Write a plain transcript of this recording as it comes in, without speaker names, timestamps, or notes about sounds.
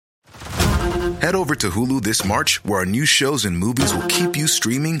Head over to Hulu this March, where our new shows and movies will keep you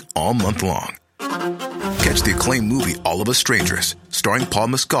streaming all month long. Catch the acclaimed movie All of Us Strangers, starring Paul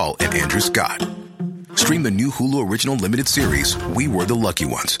Mescal and Andrew Scott. Stream the new Hulu original limited series We Were the Lucky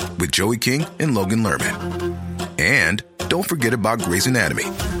Ones with Joey King and Logan Lerman. And don't forget about Grey's Anatomy.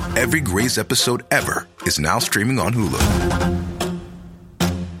 Every Grey's episode ever is now streaming on Hulu.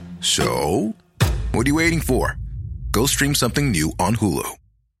 So, what are you waiting for? Go stream something new on Hulu.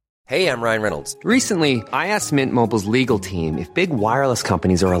 Hey, I'm Ryan Reynolds. Recently, I asked Mint Mobile's legal team if big wireless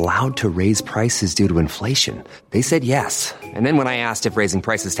companies are allowed to raise prices due to inflation. They said yes. And then when I asked if raising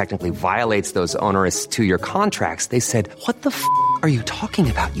prices technically violates those onerous 2-year contracts, they said, "What the f*** are you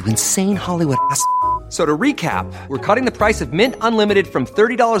talking about, you insane Hollywood ass?" So to recap, we're cutting the price of Mint Unlimited from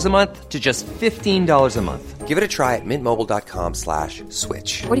 $30 a month to just $15 a month. Give it a try at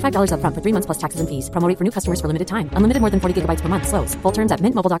mintmobile.com/switch. $45 up front for 3 months plus taxes and fees. Promo rate for new customers for limited time. Unlimited more than 40 gigabytes per month. Slows full terms at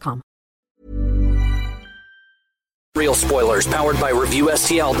mintmobile.com. Real spoilers powered by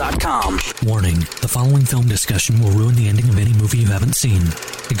ReviewSTL.com. Warning, the following film discussion will ruin the ending of any movie you haven't seen.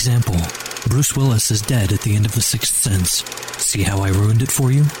 Example, Bruce Willis is dead at the end of The Sixth Sense. See how I ruined it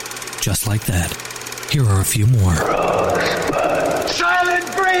for you? Just like that. Here are a few more.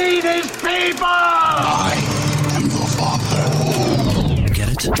 Silent breed is people! I am your father. Get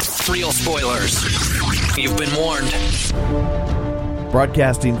it? Real spoilers. You've been warned.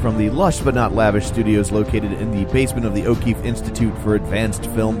 Broadcasting from the lush but not lavish studios located in the basement of the O'Keefe Institute for Advanced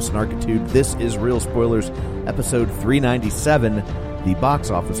Film Snarkitude, this is Real Spoilers, episode 397, the box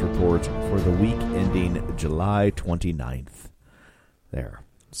office report for the week ending July 29th. There.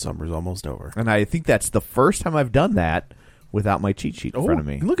 Summer's almost over. And I think that's the first time I've done that without my cheat sheet in front of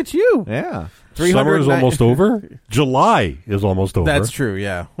me. Look at you. Yeah. Summer is almost over? July is almost over. That's true,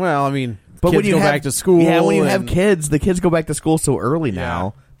 yeah. Well, I mean, but kids when you go have, back to school. Yeah, when you have kids, the kids go back to school so early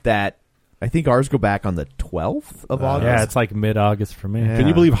now that I think ours go back on the 12th of August. Yeah, it's like mid-August for me. Yeah. Can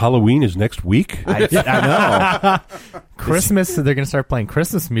you believe Halloween is next week? I know. Christmas, they're going to start playing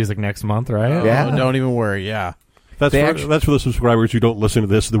Christmas music next month, right? Yeah. Don't even worry, yeah. That's for the subscribers who don't listen to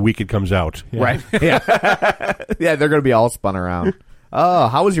this the week it comes out. Yeah. Right. Yeah. Yeah, they're going to be all spun around. Oh,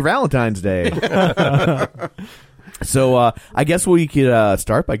 how was your Valentine's Day? So I guess we could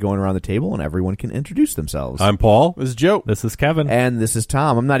start by going around the table and everyone can introduce themselves. I'm Paul. This is Joe. This is Kevin. And this is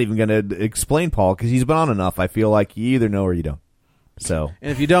Tom. I'm not even going to explain Paul because he's been on enough. I feel like you either know or you don't. So,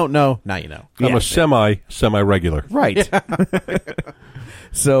 and if you don't know, now you know. I'm a semi-regular. Right.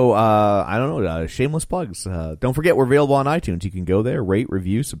 So, I don't know, shameless plugs. Don't forget we're available on iTunes. You can go there, rate,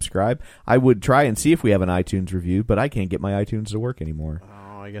 review, subscribe. I would try and see if we have an iTunes review, but I can't get my iTunes to work anymore.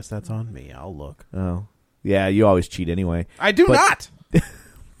 Oh, I guess that's on me. I'll look. Oh. Yeah, you always cheat anyway. I do not!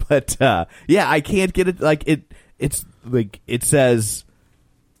 But, yeah, I can't get it. Like, it's like, it says,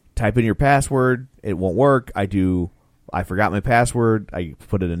 type in your password. It won't work. I forgot my password. I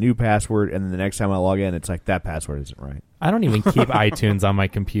put in a new password, and then the next time I log in, it's like, that password isn't right. I don't even keep iTunes on my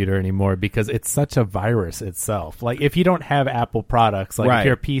computer anymore because it's such a virus itself. Like, if you don't have Apple products, like if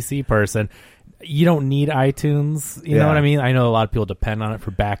you're a PC person, you don't need iTunes. You know what I mean? I know a lot of people depend on it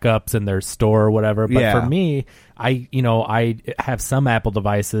for backups in their store or whatever. But for me, I have some Apple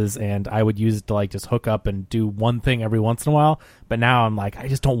devices and I would use it to like just hook up and do one thing every once in a while. But now I'm like, I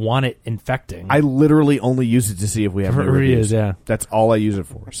just don't want it infecting. I literally only use it to see if we have new reviews. Yeah. That's all I use it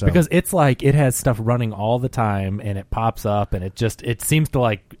for. So. Because it's like it has stuff running all the time and it pops up and it seems to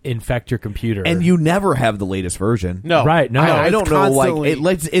like infect your computer. And you never have the latest version. No. Right. No. I don't know.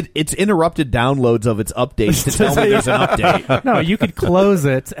 Like it's interrupted downloads of its updates to tell me there's an update. No, you could close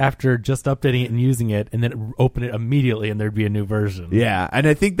it after just updating it and using it and then open it immediately and there'd be a new version. Yeah. And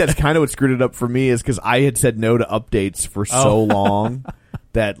I think that's kind of what screwed it up for me is because I had said no to updates for so long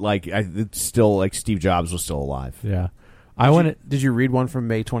that like it's still like Steve Jobs was still alive. Yeah. Did you read one from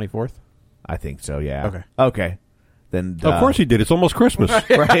May 24th? I think so, yeah. Okay. Then of course he did. It's almost Christmas.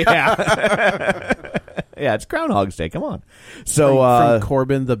 Right, yeah. Yeah, it's Groundhog's Day. Come on. So from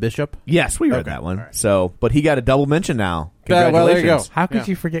Corbin the Bishop? Yes, we read that one. Right. So, but he got a double mention now. Congratulations. Well, there you go. How could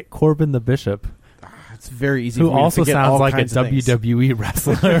you forget Corbin the Bishop? It's very easy. Who for me also to forget sounds all like a kinds of things. WWE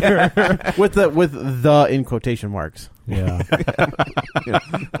wrestler with the in quotation marks. Yeah.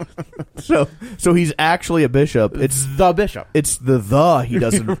 So he's actually a bishop. It's the bishop. It's the he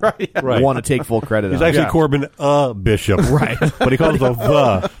doesn't want to take full credit. He's on. actually Corbin a bishop, right? But he calls himself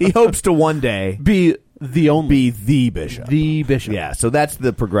the. He hopes to one day be the bishop. The bishop. Yeah. So that's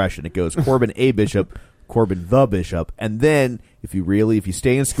the progression. It goes Corbin a bishop, Corbin the Bishop, and then if you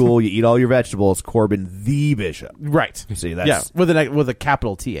stay in school, you eat all your vegetables, Corbin the Bishop. Right. See, that's with a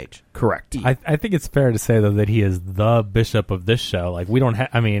capital TH. Correct. I think it's fair to say though that he is the bishop of this show. Like we don't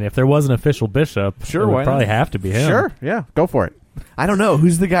I mean, if there was an official bishop, sure, it would probably have to be him. Sure, yeah, go for it. I don't know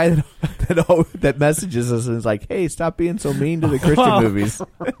who's the guy that messages us and is like, "Hey, stop being so mean to the Christian movies."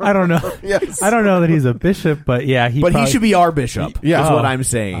 I don't know. Yes. I don't know that he's a bishop, but yeah, he should be our bishop. Yeah, is what I'm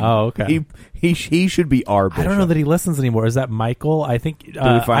saying. Oh, okay. He should be our bishop. I don't know that he listens anymore. Is that Michael? I think. Did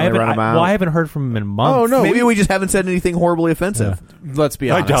we finally run him out? Well, I haven't heard from him in months. Oh no, maybe we just haven't said anything horribly offensive. Yeah. Let's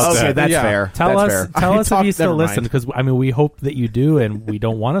be honest. Okay, that's fair. Tell us if you still listen, mind. because I mean we hope that you do, and we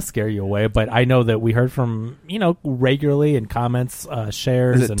don't want to scare you away. But I know that we heard from regularly in comments,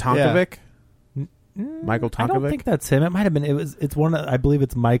 shares. Is it Tonkovic? Michael Tonkovic? I don't think that's him. It might have been. It's one. I believe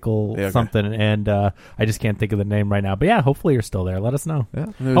it's Michael something, and I just can't think of the name right now. But yeah, hopefully you're still there. Let us know.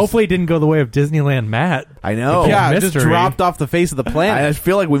 Yeah. Hopefully it didn't go the way of Disneyland Matt. I know. Yeah, just dropped off the face of the planet. I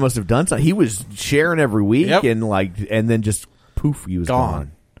feel like we must have done something. He was sharing every week, and then just poof, he was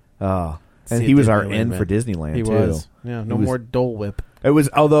gone. And he was our end for Disneyland. He too. was. Yeah, no more Dole Whip. It was,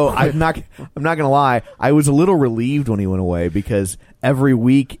 although I'm not gonna lie, I was a little relieved when he went away, because every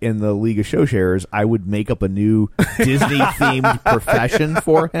week in the League of Show Sharers, I would make up a new Disney themed profession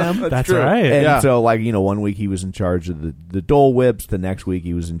for him. That's right. And so, one week he was in charge of the Dole Whips. The next week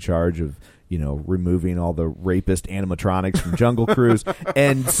he was in charge of removing all the rapist animatronics from Jungle Cruise.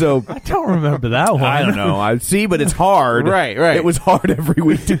 And so I don't remember that one. I don't know. I see, but it's hard. Right. It was hard every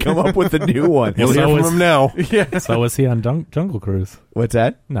week to come up with a new one. You'll hear from him now. Yeah. So was he on Jungle Cruise? What's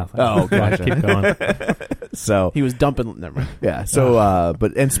that? Nothing. Oh, gotcha. Keep going. So he was dumping. Never mind. Yeah. So,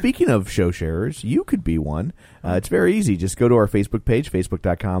 and speaking of show sharers, you could be one. It's very easy. Just go to our Facebook page,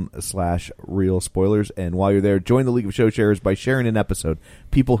 facebook.com/real spoilers. And while you're there, join the League of Show Sharers by sharing an episode.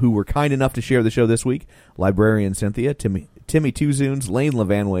 People who were kind enough to share the show this week: Librarian Cynthia, Timmy Tuzoons, Lane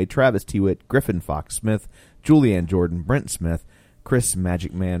Levanway, Travis Tewitt, Griffin Fox Smith, Julianne Jordan, Brent Smith, Chris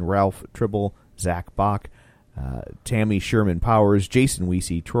Magic Man, Ralph Tribble, Zach Bach, Tammy Sherman Powers, Jason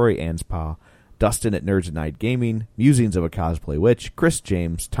Weesey, Troy Anspaugh, Dustin at Nerds at Night Gaming, Musings of a Cosplay Witch, Chris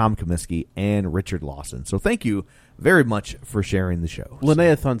James, Tom Comiskey, and Richard Lawson. So thank you very much for sharing the show.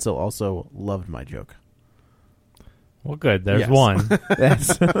 Linnea Thunsell also loved my joke. Well, good. There's one.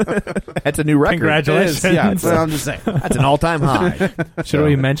 That's a new record. Congratulations. Yeah, I'm just saying. That's an all-time high. Should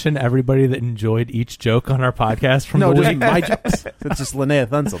we mention everybody that enjoyed each joke on our podcast from the just week? my jokes. It's just Linnea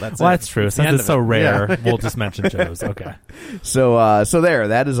Thunsell. That's that's true. Since it's so rare, we'll just mention Joe's. Okay. So there.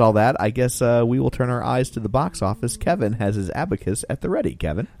 That is all that. I guess we will turn our eyes to the box office. Kevin has his abacus at the ready.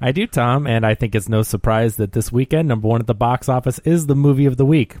 Kevin? I do, Tom, and I think it's no surprise that this weekend, number one at the box office is the movie of the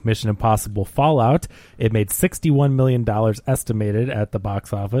week, Mission Impossible Fallout. It made $61 million estimated at the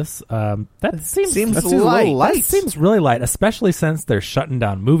box office. That seems light. That seems really light, especially since they're shutting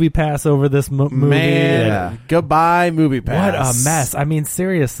down MoviePass over this movie. Man, goodbye MoviePass. What a mess! I mean,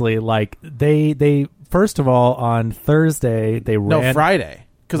 seriously, like they first of all on Thursday they ran Friday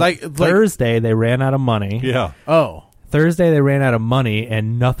Thursday they ran out of money. Yeah. Oh. Thursday they ran out of money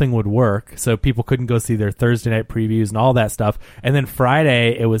and nothing would work, so people couldn't go see their Thursday night previews and all that stuff. And then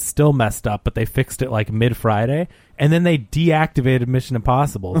Friday it was still messed up, but they fixed it like mid-Friday, and then they deactivated Mission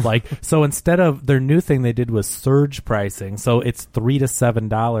Impossible. Like, so instead of their new thing they did was surge pricing, so it's $3 to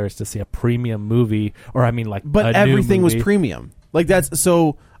 $7 to see a premium movie, or I mean like, but everything was premium. Like that's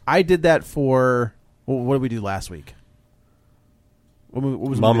so. I did that for what did we do last week? What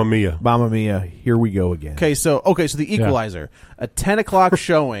was Mamma Mia. Mamma Mia. Here we go again. Okay, so the Equalizer, a 10 o'clock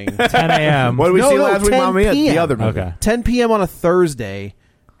showing, 10 a.m. What did we see last week? Mamma Mia. The other movie. Okay. 10 p.m. on a Thursday,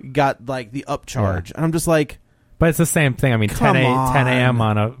 got like the upcharge, and I'm just like. But it's the same thing. I mean, 10 a.m.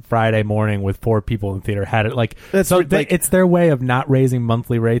 on a Friday morning with 4 people in the theater had it. Like, it's their way of not raising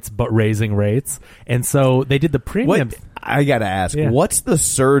monthly rates, but raising rates. And so they did the premium. I got to ask, what's the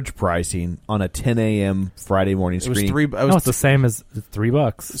surge pricing on a 10 a.m. Friday morning screen? It was $3. It's the same as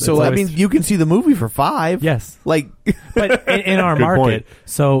 $3. So, I mean, you can see the movie for $5. Yes. Like, but in our market,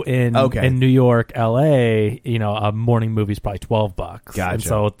 so in New York, LA, a morning movie is probably $12. Gotcha. And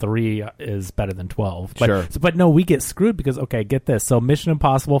so 3 is better than 12. Sure. But no, we get screwed because, get this. So Mission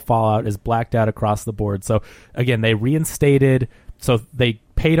Impossible Fallout is blacked out across the board. So again, they reinstated. So they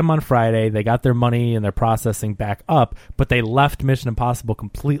paid them on Friday. They got their money and their processing back up, but they left Mission Impossible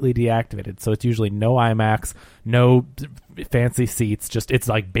completely deactivated. So it's usually no IMAX, no fancy seats, just it's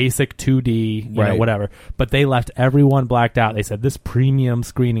like basic 2D, you know, whatever. But they left everyone blacked out. They said this premium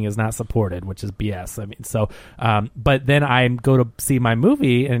screening is not supported, which is BS. I mean, so but then I go to see my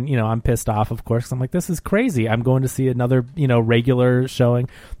movie, and you know, I'm pissed off, of course, 'cause I'm like, this is crazy. I'm going to see another, you know, regular showing.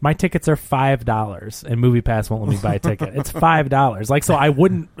 My tickets are $5, and MoviePass won't let me buy a ticket. It's $5. Like, so I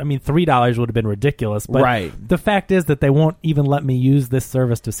wouldn't. I mean, $3 would have been ridiculous. But the fact is that they won't even let me use this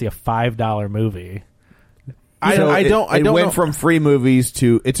service to see a $5 movie. I don't went from free movies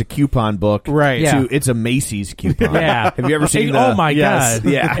to it's a coupon book, to it's a Macy's coupon. Yeah. Have you ever seen Oh my God.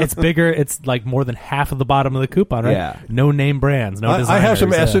 Yeah. It's bigger. It's like more than half of the bottom of the coupon, right? Yeah. No name brands, no designers. I have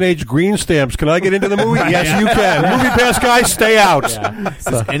some S&H green stamps. Can I get into the movie? Yes, you can. MoviePass guys, stay out. Yeah.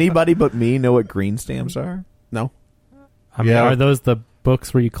 Does anybody but me know what green stamps are? No. I mean, are those the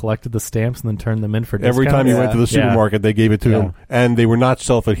books where you collected the stamps and then turned them in for discount? Every time you went to the supermarket, they gave it to them, and they were not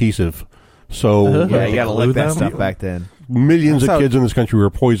self-adhesive. So you got to lick that stuff back then. Millions of kids in this country were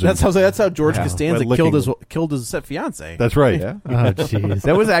poisoned. That's how George Costanza killed his fiance. That's right. Yeah. Oh, jeez.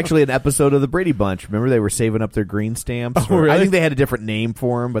 That was actually an episode of the Brady Bunch. Remember, they were saving up their green stamps. Oh, really? I think they had a different name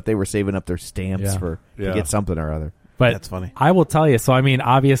for them, but they were saving up their stamps to get something or other. But that's funny. I will tell you. So, I mean,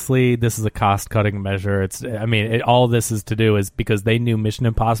 obviously, this is a cost-cutting measure. All this is to do is because they knew Mission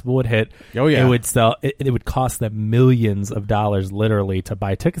Impossible would hit. Oh yeah, it would sell. It would cost them millions of dollars, literally, to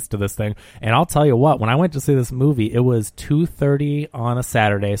buy tickets to this thing. And I'll tell you what. When I went to see this movie, it was 2:30 on a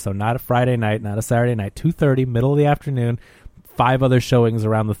Saturday, so not a Friday night, not a Saturday night. 2:30, middle of the afternoon. 5 other showings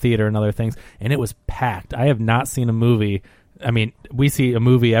around the theater and other things, and it was packed. I have not seen a movie. I mean, we see a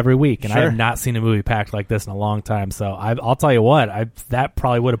movie every week, and I have not seen a movie packed like this in a long time. So I'll tell you what, that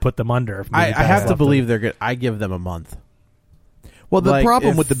probably would have put them under. I have to believe they're good. I give them a month. Well, the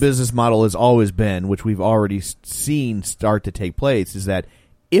problem with the business model has always been, which we've already seen start to take place, is that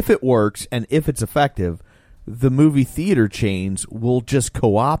if it works and if it's effective, the movie theater chains will just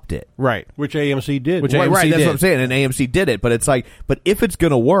co-opt it. Right. Which AMC did. Right, that's what I'm saying. And AMC did it. But it's like, but if it's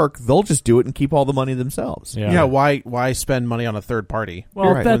going to work, they'll just do it and keep all the money themselves. Yeah, why spend money on a third party?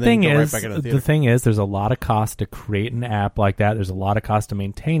 Well, the thing is, there's a lot of cost to create an app like that. There's a lot of cost to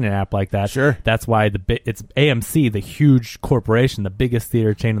maintain an app like that. Sure. That's why it's AMC, the huge corporation, the biggest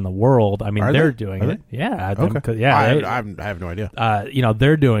theater chain in the world. I mean, they're doing it. Yeah. Okay. I have no idea.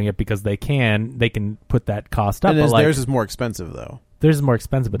 They're doing it because they can put that cost up. And theirs is more expensive, though. Theirs is more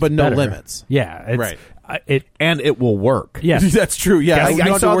expensive, but no better. limits. Yeah, right. And it will work. Yeah, that's true. Yeah, I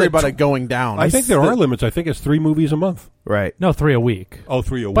don't saw worry about it going down. I think there are limits. I think it's 3 movies a month. Right. No, 3 a week. Oh,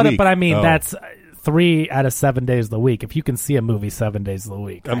 3 a week. But I mean, that's 3 out of 7 days of the week. If you can see a movie 7 days of the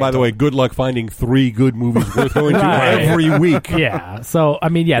week. And by the way, good luck finding 3 good movies worth going to every week. Yeah. So I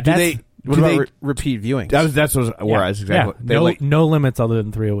mean, What about repeat viewing? That's where I was exactly. Yeah. No limits other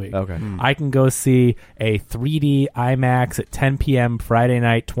than 3 a week. Okay. I can go see a 3D IMAX at 10 p.m. Friday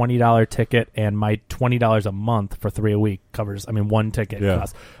night, $20 ticket, and my $20 a month for 3 a week covers. I mean, one ticket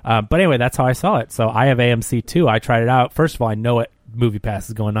costs. But anyway, that's how I saw it. So I have AMC too. I tried it out. First of all, I know it. MoviePass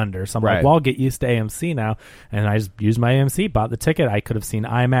is going under, so I'm like, well, I'll get used to AMC now, and I just used my AMC, bought the ticket. I could have seen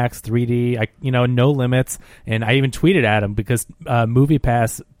IMAX, 3D, no limits, and I even tweeted at him because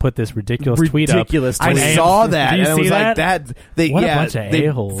MoviePass put this ridiculous tweet up. I saw that. Did you see that? Like that? What a bunch of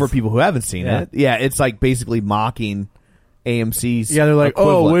a-holes. For people who haven't seen it, it's like basically mocking AMC's. Yeah, they're like,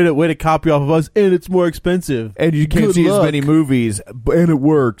 equivalent. way to copy off of us, and it's more expensive, and you can't see as many movies, and it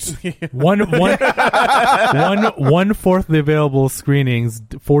works. One fourth the available screenings,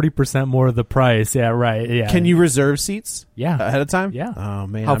 40% more of the price. Yeah, right. Yeah. Can you reserve seats? Yeah, ahead of time. Yeah. Oh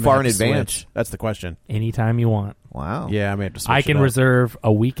man, how far in advance? That's the question. Anytime you want. Wow. Yeah, I may have to switch I can reserve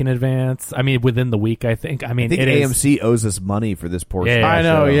a week in advance. I mean, within the week, I think. I think AMC owes us money for this portion. Yeah, I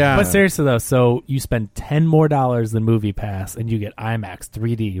know, yeah. But seriously, though, so you spend $10 more than MoviePass, and you get IMAX,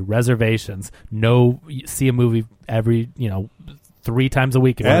 3D, reservations, see a movie every, 3 times a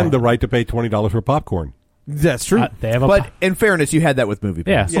week. And the right to pay $20 for popcorn. That's true. But in fairness, you had that with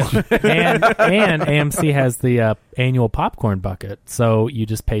MoviePass. Yeah. and AMC has the annual popcorn bucket, so you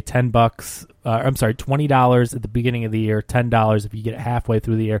just pay $20 at the beginning of the year, $10 if you get it halfway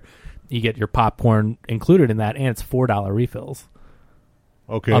through the year. You get your popcorn included in that, and it's $4 refills.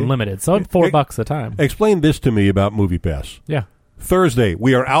 Okay, unlimited. So $4 a time. Explain this to me about MoviePass. Yeah. Thursday,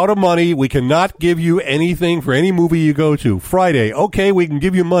 we are out of money. We cannot give you anything for any movie you go to. Friday, okay, we can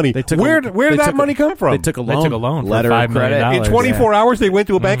give you money. Where did that money come from? They took a loan. Letter of credit. In 24 hours, they went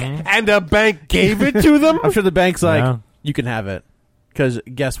to a bank, and a bank gave it to them? I'm sure the bank's like, you can have it. Because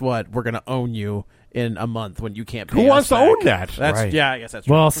guess what? We're going to own you, in a month when you can't pay Who wants to back. own that? That's Right. Yeah, I guess that's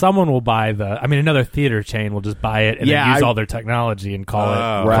Well, true. someone will buy another theater chain will just buy it and then use all their technology and call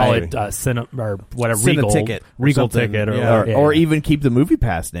it Cine or whatever Regal Cineticket or Regal something. ticket or even keep the Movie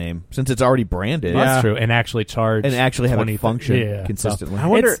Pass name since it's already branded. That's true, and actually charge and actually have 20 it function consistently. I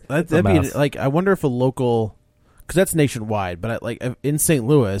wonder It's that'd a be mess. like I wonder if a local, because that's nationwide, but in St.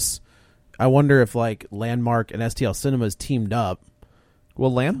 Louis, I wonder if like Landmark and STL Cinemas teamed up.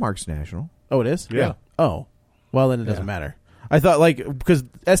 Well, Landmark's national. Oh, it is? Yeah. Oh, well then it doesn't matter. I thought because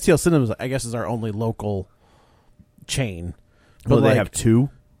STL Cinemas, I guess, is our only local chain. But Well, they have 2?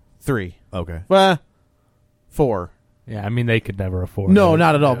 3. Okay. Well, 4. Yeah, I mean they could never afford. No, it.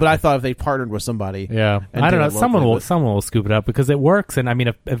 not at all. But I thought if they partnered with somebody, Yeah, and I don't did know. it Someone locally, will but- someone will scoop it up because it works. And I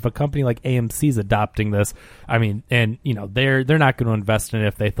mean, if a company like AMC is adopting this, I mean, and they're not going to invest in it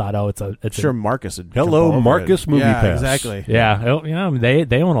if they thought, oh, it's sure Marcus would Hello, jump all over Marcus it. Movie yeah, Pass. exactly. Yeah,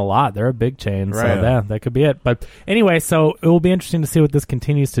 they own a lot. They're a big chain, Right. so yeah, that could be it. But anyway, so it will be interesting to see what this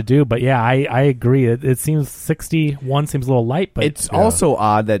continues to do. But yeah, I agree. It seems 61 seems a little light, but It's also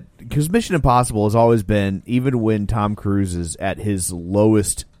odd that because Mission Impossible has always been, even when Tom Cruise is at his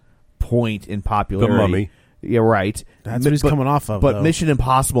lowest point in popularity. The Mummy. Yeah, right. That's what he's coming off of, But though. Mission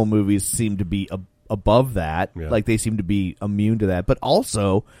Impossible movies seem to be above that. Yeah. Like they seem to be immune to that. But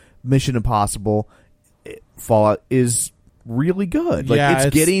also, Mission Impossible Fallout is really good. Like Yeah,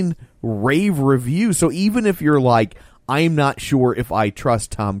 it's getting rave reviews. So even if you're like, I'm not sure if I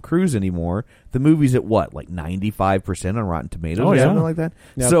trust Tom Cruise anymore, the movie's at what, like 95% on Rotten Tomatoes or something like that?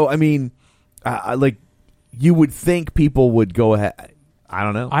 Yep. So, I mean, like, you would think people would go ahead. I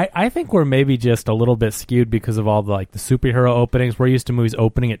don't know. I think we're maybe just a little bit skewed because of all the superhero openings. We're used to movies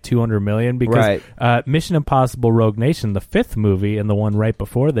opening at 200 million because Mission Impossible Rogue Nation, the 5th movie and the one right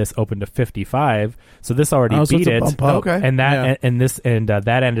before this, opened to 55. So this already beat it. Okay. And that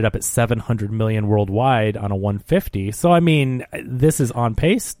that ended up at 700 million worldwide on a 150. So I mean, this is on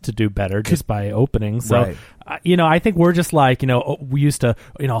pace to do better just by opening. So I think we're just like, we used to,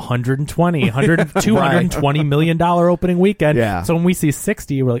 120, 220 million dollar opening weekend. Yeah. So when we see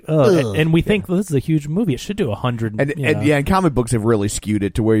 60, we're like, oh, and we think, well, this is a huge movie. It should do 100. And comic books have really skewed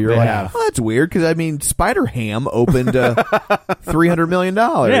it to where you're like, oh, that's weird because I mean, Spider-Ham opened $300 million.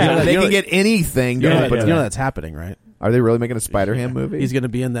 Yeah. They can get anything. You to know, open. that's happening, right? Are they really making a Spider-Ham movie? He's going to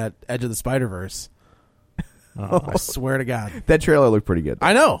be in that Edge of the Spider-Verse. I swear to God. That trailer looked pretty good.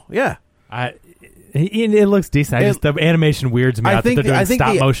 I know. Yeah. It looks decent. The animation weirds me out that they're doing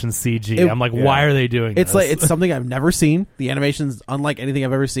stop the motion CG. I'm like, why are they doing It's this? like it's something I've never seen. The animation's unlike anything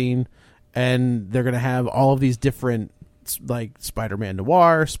I've ever seen, and they're going to have all of these different, like Spider-Man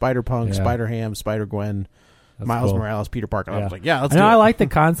Noir, Spider-Punk, Spider-Ham, Spider-Gwen, Miles Morales, Peter Parker. I was like, let's do it. I like the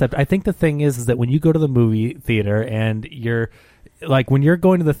concept. I think the thing is that when you go to the movie theater and you're like, when you're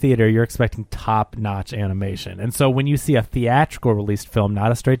going to the theater, you're expecting top-notch animation. And so when you see a theatrical released film,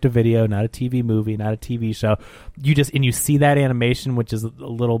 not a straight-to-video, not a TV movie, not a TV show, you see that animation, which is a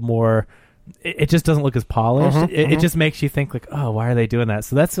little more... It just doesn't look as polished. It just makes you think, like, oh, why are they doing that?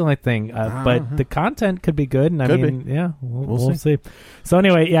 So that's the only thing. But the content could be good, and I mean, yeah, we'll see. So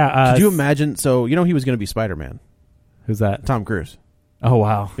anyway, yeah. Could you imagine... So, he was going to be Spider-Man. Who's that? Tom Cruise. Oh,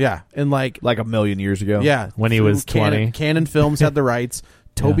 wow. Yeah, and like a million years ago. Yeah, when he was 20. Canon Films had the rights.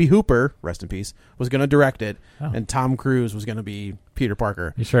 Toby Hooper, rest in peace, was going to direct it, and Tom Cruise was going to be Peter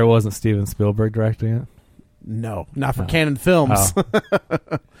Parker. You sure it wasn't Steven Spielberg directing it? No, not for Canon Films.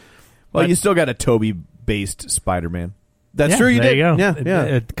 Well, you still got a Toby-based Spider-Man. That's true. You there did. You go.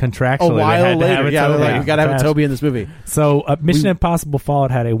 Yeah. Contractually, a while they had later, to have a they're Toby. like, we got to have a Toby in this movie. So, Mission Impossible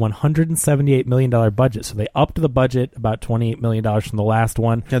Fallout had a $178 million budget. So they upped the budget about $28 million from the last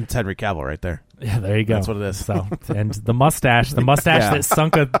one. That's Henry Cavill right there. Yeah, there you go. That's what it is. So, and the mustache that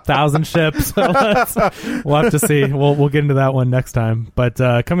sunk 1,000 ships. So we'll have to see. We'll get into that one next time. But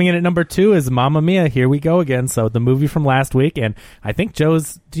coming in at number 2 is Mamma Mia. Here we go again. So the movie from last week, and I think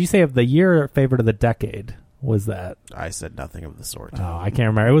Joe's. Did you say of the year or favorite of the decade? Was that? I said nothing of the sort. Oh, I can't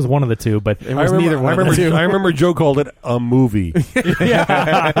remember. It was one of the two, but it was neither one of the two. I remember Joe called it a movie.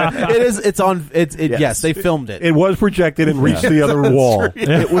 It is. It's on. Yes, they filmed it. It was projected and reached the other wall.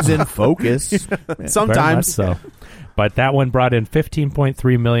 It was in focus. Sometimes so. But that one brought in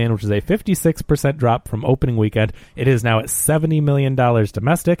 $15.3 million, which is a 56% drop from opening weekend. It is now at $70 million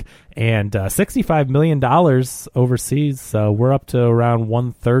domestic and $65 million overseas. So we're up to around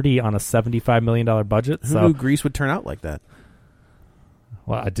 $130 on a $75 million budget. Who knew Greece would turn out like that?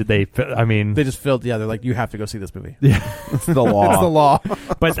 Well, did they? I mean, they just filled. Yeah, they're like, you have to go see this movie. Yeah, it's the law. It's the law.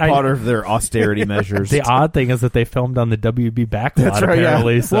 But part of their austerity measures. The odd thing is that they filmed on the WB backlot. That's right,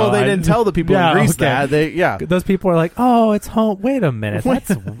 apparently. Yeah. So well, they didn't tell the people in Greece that. Those people are like, oh, it's home. Wait a minute,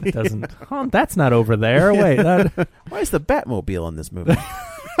 that's not over there. Wait, why is the Batmobile in this movie?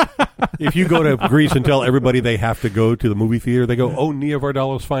 If you go to Greece and tell everybody they have to go to the movie theater, they go, "Oh, Nia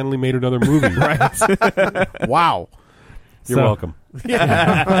Vardalos finally made another movie." Right? Wow. You're welcome.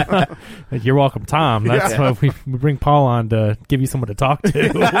 Yeah. You're welcome, Tom. That's why we bring Paul on to give you someone to talk to.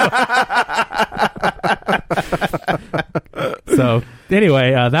 So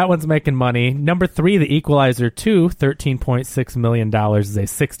anyway, that one's making money. Number 3, The Equalizer 2, $13.6 million is a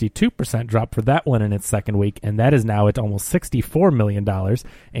 62% drop for that one in its second week, and that is now at almost $64 million,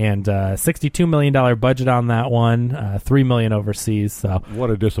 and $62 million budget on that one, $3 million overseas. So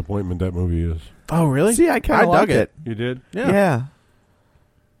what a disappointment that movie is. Oh, really? See, I kind of dug it. You did? Yeah.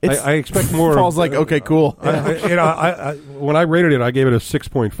 I expect more. Paul's like, okay, cool. When I rated it, I gave it a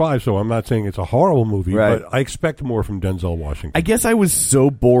 6.5, so I'm not saying it's a horrible movie, but I expect more from Denzel Washington. I guess I was so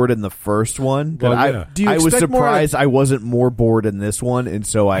bored in the first one that I was surprised I wasn't more bored in this one, and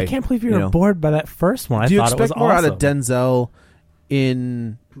so I can't believe you were bored by that first one. Do you thought expect it was more awesome. out of Denzel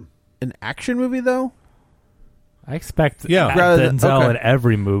in an action movie, though? I expect Denzel in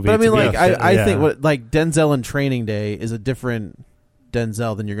every movie. But I mean, I think Denzel in Training Day is a different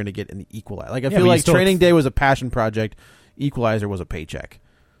Denzel than you're going to get in the Equalizer. Like I feel like Training Day was a passion project. Equalizer was a paycheck.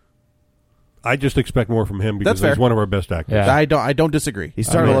 I just expect more from him because he's one of our best actors. Yeah. I don't disagree. He's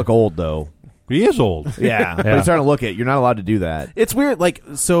starting to look old, though. He is old. Yeah, but he's starting to look it. You're not allowed to do that. It's weird. Like,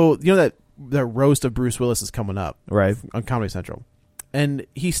 so you know that roast of Bruce Willis is coming up, right, on Comedy Central, and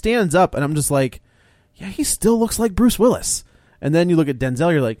he stands up, and I'm just like, yeah, he still looks like Bruce Willis. And then you look at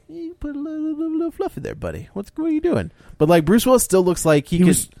Denzel, you're like, you put a little fluff in there, buddy. What are you doing? But like Bruce Willis still looks like he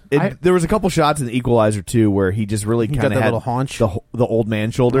could. There was a couple shots in the Equalizer too where he just really kind of had little haunch, the old man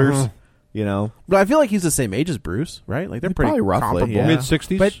shoulders. You know, but I feel like he's the same age as Bruce, right? Like they're pretty probably roughly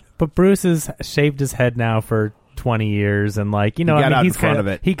mid-60s. But Bruce has shaved his head now for 20 years, and like he he's kind of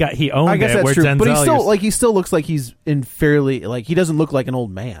it. He owned I guess it. That's true. Denzel, but he still looks like he's in fairly like he doesn't look like an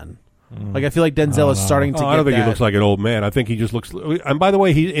old man. Like I feel like Denzel is starting to. I don't think he looks like an old man. I think he just looks. And by the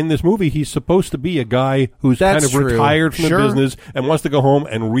way, in this movie, he's supposed to be a guy who's kind of retired from the business and wants to go home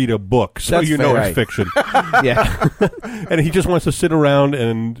and read a book. So it's fiction. Yeah, and he just wants to sit around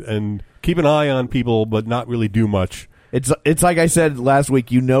and keep an eye on people, but not really do much. It's like I said last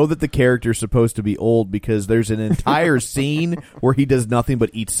week. You know that the character's supposed to be old because there's an entire scene where he does nothing but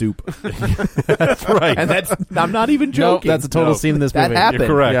eat soup. That's right, and I'm not even joking. That's a total scene in this movie. That happened. You're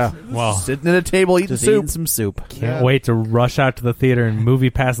correct. Yeah. Well, sitting at a table eating some soup. Can't wait to rush out to the theater and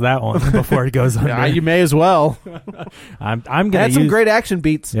movie past that one before it goes under. Yeah, you may as well. I'm gonna had some great action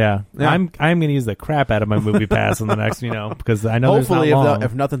beats. Yeah. I'm gonna use the crap out of my movie pass in the next, because I know hopefully there's not long.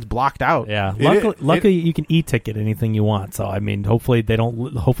 if nothing's blocked out. Yeah. Luckily, you can e-ticket anything you want. So I mean. Hopefully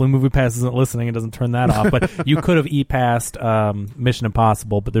MoviePass isn't listening and doesn't turn that off. But you could have e-passed Mission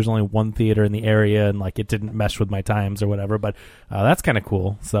Impossible, but there's only one theater in the area, and like it didn't mesh with my times or whatever. But that's kind of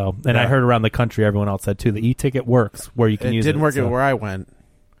cool. So, and I heard around the country, everyone else said too, the e-ticket works where you can use it. It didn't work where I went.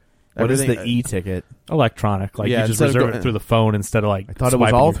 What is the e-ticket? Electronic. Like you just reserve it through the phone instead of like. I thought it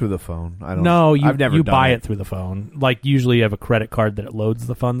was all through the phone. I've never buy it through the phone. Like usually you have a credit card that it loads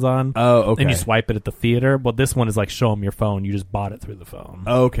the funds on. Oh, okay. And you swipe it at the theater. But this one is like show them your phone. You just bought it through the phone.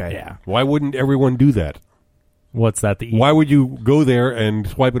 Okay. Yeah. Why wouldn't everyone do that? What's that? Why would you go there and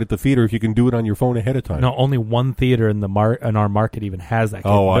swipe it at the theater if you can do it on your phone ahead of time? No, only one theater in our market even has that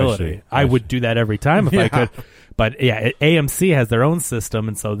capability. Oh, I see. I would do that every time if I could. But yeah, AMC has their own system,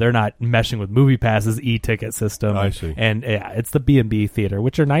 and so they're not meshing with MoviePass's e-ticket system. I see. And yeah, it's the B&B theater,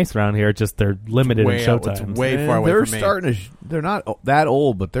 which are nice around here. Just they're limited in showtimes. It's way far away from me. They're not that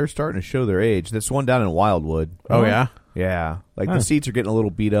old, but they're starting to show their age. This one down in Wildwood. Oh yeah, yeah. Like the seats are getting a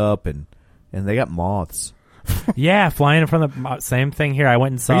little beat up, and they got moths. Yeah, flying in front of the same thing here. I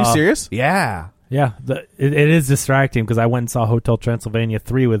went and saw. Are you serious? Yeah. Yeah, it is distracting because I went and saw Hotel Transylvania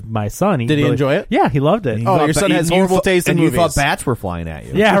 3 with my son. Did he enjoy it? Yeah, he loved it. Your son has horrible taste in movies. You thought bats were flying at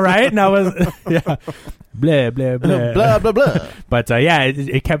you. Yeah, right? And I was, yeah. Blah, blah, blah. Blah, blah, blah. But, yeah,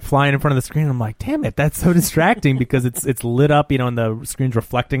 it kept flying in front of the screen. I'm like, damn it, that's so distracting because it's lit up, and the screen's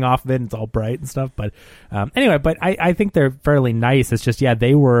reflecting off of it, and it's all bright and stuff. But anyway, I think they're fairly nice. It's just, yeah,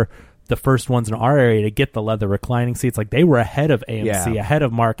 they were the first ones in our area to get the leather reclining seats. Like they were ahead of AMC, ahead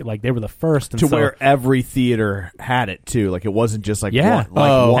of market. Like they were the first. And where every theater had it too. Like it wasn't just like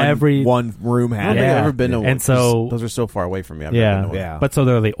one room had it. I've never been to one. And so those are so far away from me. I've never been to one. But so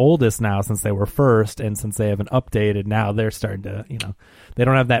they're the oldest now since they were first, and since they haven't updated, now they're starting to, they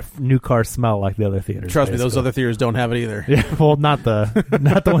don't have that new car smell like the other theaters. Trust me, those other theaters don't have it either. Yeah, well, not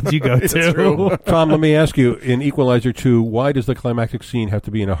the ones you go to. Tom, let me ask you, in Equalizer 2, why does the climactic scene have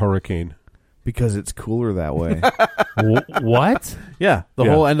to be in a hurricane? Because it's cooler that way. What? Yeah, the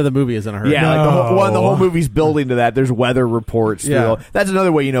whole end of the movie is in a hurricane. Yeah, like the whole movie's building to that. There's weather reports. Yeah. That's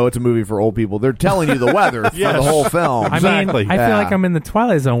another way you know it's a movie for old people. They're telling you the weather for the whole film. Exactly. I feel like I'm in the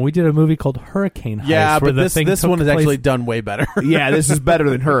Twilight Zone. We did a movie called Hurricane Heist. Yeah, but this one is actually done way better. Yeah, this is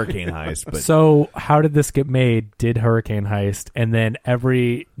better than Hurricane Heist. But. So how did this get made? Did Hurricane Heist, and then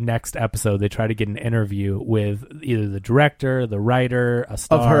every next episode they try to get an interview with either the director, the writer, a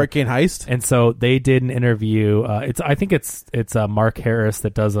star of Hurricane Heist, and so they did an interview. I think it's Mark Harris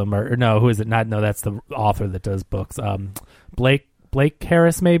that does them, or no, who is it? No, that's the author that does books. Blake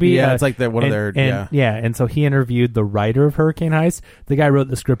Harris, maybe. Yeah, it's like one of their. And so he interviewed the writer of Hurricane Heist. The guy wrote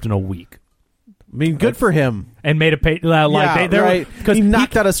the script in a week. I mean, good for him. And made a pay. Right. Because he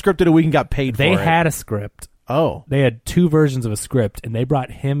knocked out a script in a week and got paid for it. They had a script. Oh. They had two versions of a script, and they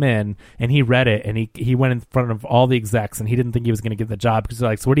brought him in, and he read it, and he went in front of all the execs, and he didn't think he was going to get the job, because they're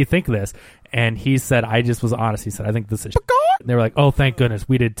like, so what do you think of this? And he said, I just was honest. He said, I think this is and they were like, oh, thank goodness,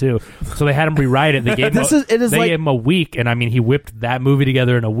 we did too. So they had him rewrite it. They gave gave him a week, and I mean, he whipped that movie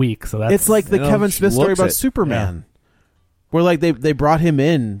together in a week. So that's... It's like the Kevin Smith story about Superman. Yeah. Where like they brought him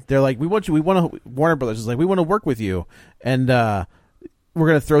in. They're like, Warner Brothers is like, we want to work with you. And we're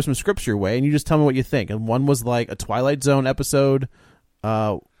going to throw some scripts your way, and you just tell me what you think. And one was like a Twilight Zone episode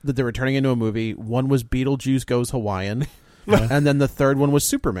that they were turning into a movie. One was Beetlejuice Goes Hawaiian. And then the third one was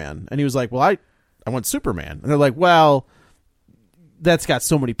Superman. And he was like, well, I want Superman. And they're like, well, that's got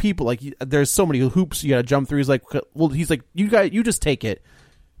so many people. Like, there's so many hoops you got to jump through. He's like, you just take it,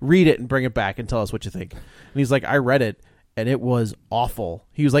 read it, and bring it back and tell us what you think. And he's like, I read it, and it was awful.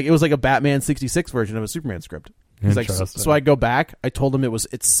 He was like, it was like a Batman 66 version of a Superman script. He's like, so I go back. I told him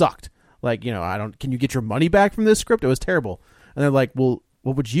it sucked. Like, can you get your money back from this script? It was terrible. And they're like, well,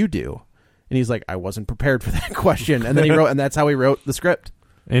 what would you do? And he's like, I wasn't prepared for that question. And then he wrote, and that's how he wrote the script.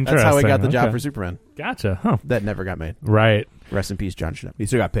 Interesting. That's how he got the job for Superman. Gotcha. Huh. That never got made. Right. Rest in peace, John Schnepp. He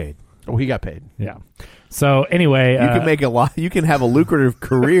still got paid. Oh, he got paid. Yeah. So anyway, you can make a lot. You can have a lucrative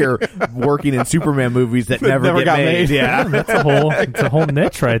career working in Superman movies that never got made. Yeah, that's a whole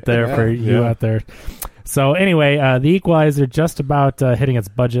niche right there for you out there. So anyway, the Equalizer just about hitting its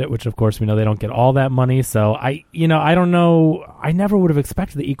budget, which of course we know they don't get all that money. So I don't know. I never would have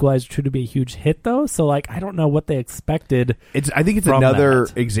expected the Equalizer 2 to be a huge hit though. So like, I don't know what they expected. I think it's another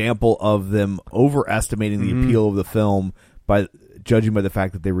example of them overestimating the appeal of the film by judging by the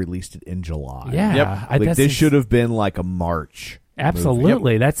fact that they released it in July. Yeah. Like this should have been like a March.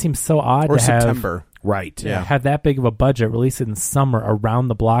 Absolutely. That seems so odd or to September. Right. Yeah. Have that big of a budget, release it in summer around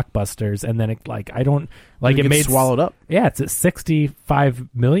the blockbusters, and then it made swallowed up. Yeah, it's at 65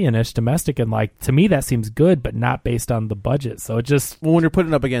 million-ish domestic, and like to me that seems good, but not based on the budget. So it just when you're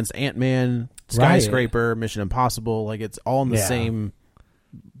putting up against Ant-Man, Skyscraper, Mission Impossible, like it's all in the same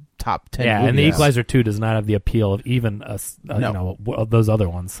top 10 movies. And the Equalizer 2 does not have the appeal of even those other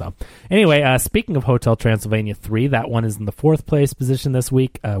ones. So anyway, speaking of Hotel Transylvania 3, that one is in the 4th place position this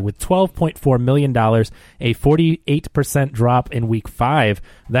week with $12.4 million, a 48% drop in week 5.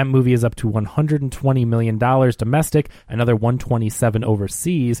 That movie is up to $120 million domestic, another $127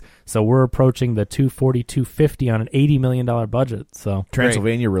 overseas. So we're approaching the $240-250 on an $80 million budget. So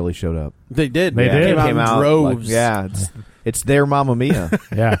Transylvania really showed up. They did. They did. Came out in droves. It's their Mamma Mia.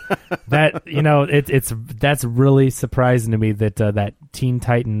 Yeah, that that's really surprising to me that that Teen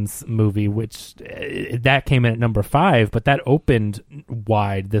Titans movie, which that came in at number 5, but that opened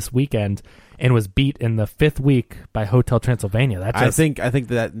wide this weekend and was beat in the 5th week by Hotel Transylvania. I think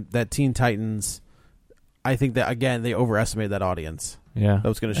that Teen Titans. I think that again they overestimated that audience. Yeah, that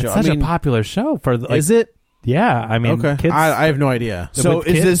was going to show. It's such a popular show for. Is it? Yeah, I mean, okay. Kids, I have no idea. So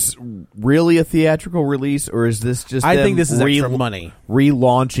is this really a theatrical release, or is this just? I think this is extra money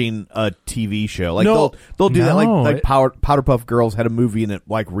relaunching a TV show. Like they'll do that. Like Powderpuff Girls had a movie and it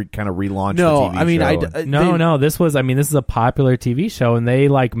kind of relaunched. No, a TV show. No. This is a popular TV show, and they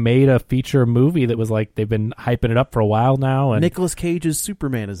made a feature movie that was they've been hyping it up for a while now. And Nicolas Cage's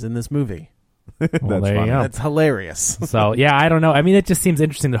Superman is in this movie. Well, there you go. That's hilarious. So, yeah, I don't know. I mean, it just seems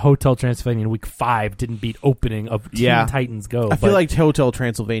interesting that Hotel Transylvania in week 5 didn't beat opening of Teen Titans Go. I feel like Hotel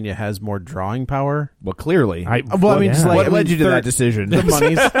Transylvania has more drawing power. Well, clearly. What led you to that decision? The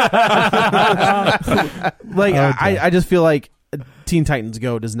money's. I just feel like Teen Titans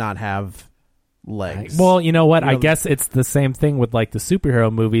Go does not have legs. Well, you know what? I guess it's the same thing with like the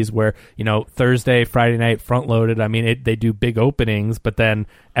superhero movies where, Thursday, Friday night, front loaded. I mean, they do big openings, but then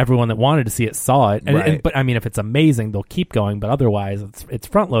everyone that wanted to see it saw it. But I mean, if it's amazing, they'll keep going. But otherwise, it's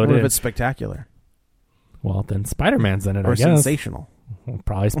front loaded. What if it's spectacular? Well, then Spider-Man's in it. Or I guess. sensational. Well,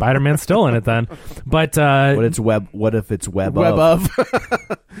 probably Spider-Man's still in it then. But what if it's web of?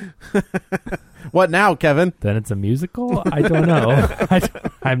 What now, Kevin? Then it's a musical? I don't know. I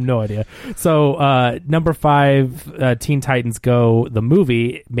have no idea. So, number 5, Teen Titans Go, the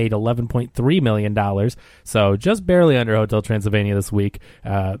movie, made $11.3 million. So, just barely under Hotel Transylvania this week.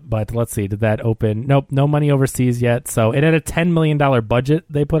 But let's see, did that open? Nope, no money overseas yet. So, it had a $10 million budget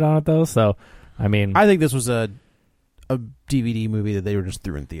they put on it, though. So, I mean... I think this was a DVD movie that they were just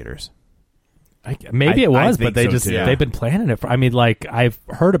threw in theaters. Maybe it was, but they've been planning it for... I mean, like, I've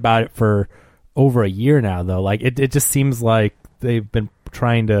heard about it for... over a year now, though. Like it just seems like they've been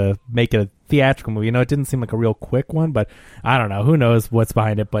trying to make it a theatrical movie. It didn't seem like a real quick one, but I don't know. Who knows what's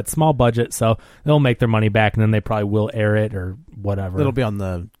behind it? But small budget, so they'll make their money back, and then they probably will air it or whatever. It'll be on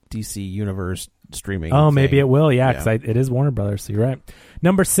the DC Universe streaming. Oh, maybe it will. Yeah, because it is Warner Brothers. So you're right.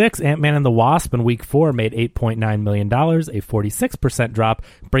 Number 6, Ant-Man and the Wasp in week 4 made $8.9 million, a 46% drop,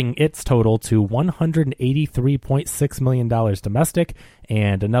 bringing its total to $183.6 million domestic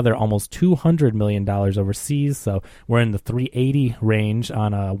and another almost $200 million overseas. So we're in the 380 range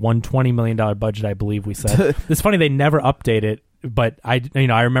on a $120 million budget, I believe we said. It's funny they never update it. But I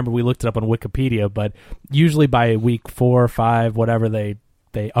remember we looked it up on Wikipedia, but usually by week 4 or 5, whatever, they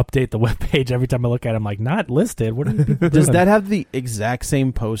update the webpage every time I look at it. I'm like, not listed. What are you doing? Does that have the exact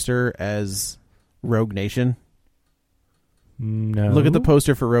same poster as Rogue Nation? No. Look at the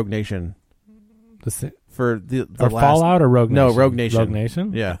poster for Rogue Nation. For the Fallout or Rogue Nation? No, Rogue Nation. Rogue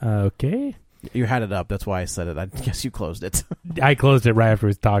Nation? Yeah. Okay. You had it up. That's why I said it. I guess you closed it. I closed it right after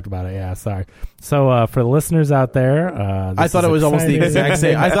we talked about it. Yeah, sorry. So for the listeners out there, I thought it was almost the exact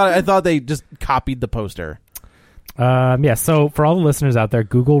same. I thought they just copied the poster. So for all the listeners out there,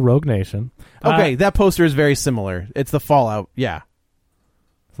 Google Rogue Nation. Okay, that poster is very similar. It's the Fallout. Yeah.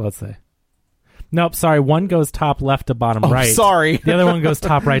 So let's see. Nope, sorry. One goes top left to bottom right. Sorry. The other one goes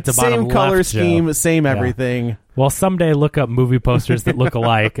top right to bottom left. Same color scheme, Joe. same everything. Yeah. Well, someday look up movie posters that look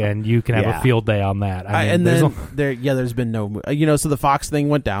alike, and you can have a field day on that. There's been no... so the Fox thing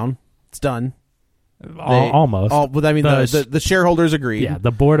went down. It's done. Almost. The shareholders agreed. Yeah,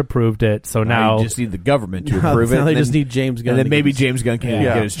 the board approved it, so now... you just need the government to approve it. They just need James Gunn. And then maybe James Gunn can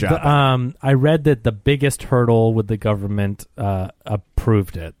get his job. I read that the biggest hurdle with the government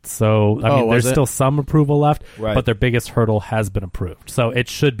approved it. So, there's still some approval left, but their biggest hurdle has been approved. So it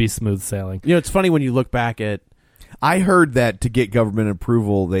should be smooth sailing. It's funny when you look back at... I heard that to get government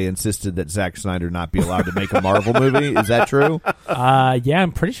approval, they insisted that Zack Snyder not be allowed to make a Marvel movie. Is that true? Yeah,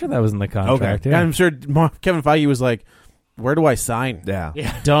 I'm pretty sure that was in the contract. Okay. Yeah. I'm sure Kevin Feige was like, where do I sign? Yeah.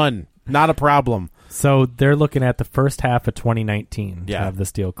 Done. Not a problem. So they're looking at the first half of 2019 to have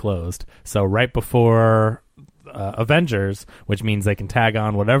this deal closed. So right before Avengers, which means they can tag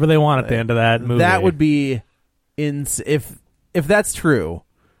on whatever they want at the end of that movie. That would be... if that's true,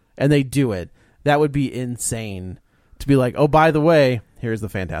 and they do it, that would be insane. To be like, oh, by the way, here's the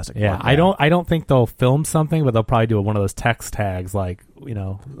Fantastic Four. Yeah, I don't think they'll film something, but they'll probably do one of those text tags, like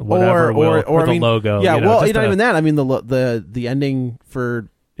whatever, or the logo. Yeah, not even that. I mean, the ending for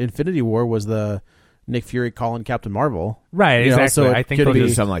Infinity War was the Nick Fury calling Captain Marvel. Right, exactly. So I think they'll do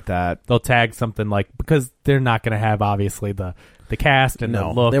something like that. They'll tag something because they're not going to have obviously the cast and the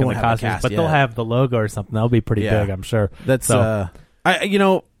look and the costumes, but they'll have the logo or something. That'll be pretty big, I'm sure. That's I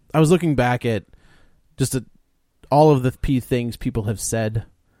was looking back at just all of the things people have said,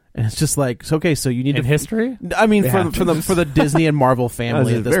 and it's just like, okay, so you need in history. I mean, for the Disney and Marvel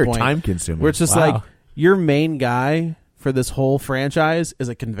family at this very point, time consuming. Where it's just like your main guy for this whole franchise is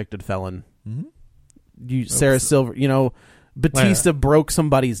a convicted felon. Mm-hmm. Sarah Silver, Batista broke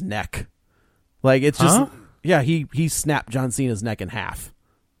somebody's neck. Like it's just he snapped John Cena's neck in half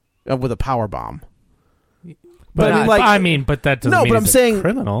with a power bomb. But but that doesn't mean he's a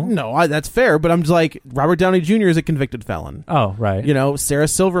criminal. No, that's fair. But I'm just like, Robert Downey Jr. is a convicted felon. Oh, right. Sarah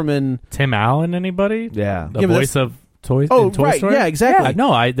Silverman, Tim Allen, anybody? Yeah, the voice of Toy right. Story? Yeah, exactly. Yeah,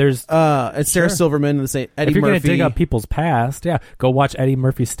 no, there's it's Sarah Silverman and the Eddie if you're Murphy. Going to dig up people's past, go watch Eddie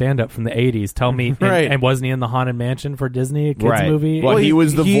Murphy's stand-up from the 80s. Tell me, and wasn't he in the Haunted Mansion for Disney, a kids movie? Well, he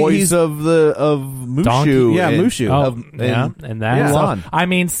was the voice of Mushu. Donkey. Yeah, Mushu. And that's on. I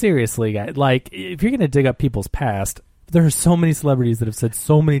mean, seriously, guys, like, if you're going to dig up people's past, there are so many celebrities that have said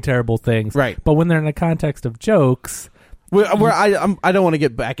so many terrible things. Right. But when they're in the context of jokes... I don't want to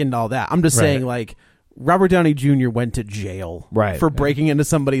get back into all that. I'm just saying, like, Robert Downey Jr. went to jail for breaking into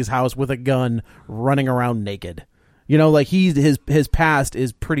somebody's house with a gun, running around naked. You know, like, his past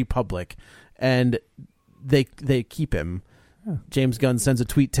is pretty public, and they keep him. Huh. James Gunn sends a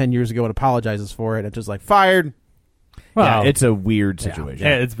tweet 10 years ago and apologizes for it. It's just like, fired. Well, it's a weird situation.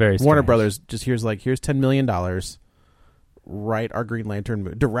 Yeah, it's very strange. Warner Brothers just here's $10 million. Write our Green Lantern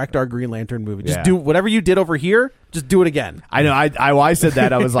movie. Direct our Green Lantern movie. Just do whatever you did over here. Just do it again. I know. I said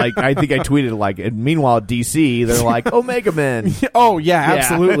that. I was like, I think I tweeted like. And meanwhile, DC, they're like Omega Men. Oh yeah,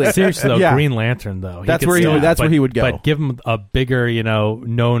 absolutely. Seriously though, Green Lantern though. That's where he would go. But give him a bigger,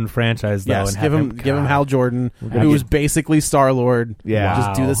 known franchise though. Yes, and give him Hal Jordan, who was basically Star-Lord. Yeah,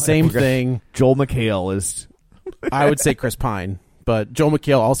 just do the same thing. Joel McHale is. I would say Chris Pine. But Joel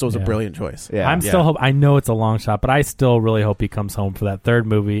McHale also is a brilliant choice. Yeah. I'm still I know it's a long shot, but I still really hope he comes home for that third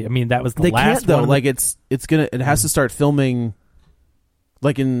movie. I mean, that was the last one. Though. Like it has to start filming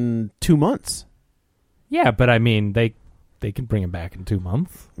like in 2 months. Yeah, but I mean they can bring him back in 2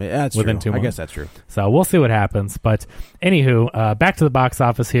 months. Yeah, that's within true. 2 months. I guess that's true. So we'll see what happens. But anywho, back to the box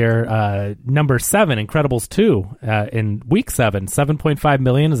office here. Number 7, Incredibles 2 in week 7, $7.5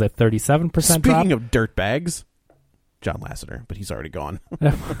 million is a 37% drop. Speaking of dirtbags. John Lasseter, but he's already gone.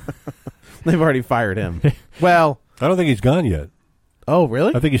 They've already fired him. Well, I don't think he's gone yet. Oh,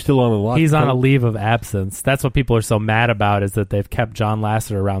 really? I think he's still on the lot. He's on a leave of absence. That's what people are so mad about, is that they've kept John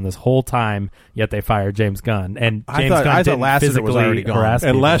Lasseter around this whole time, yet they fired James Gunn. And James Gunn I thought Lasseter was already gone. And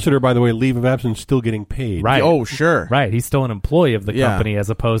people. Lasseter, by the way, leave of absence, still getting paid. Right. Oh, sure. Right. He's still an employee of the company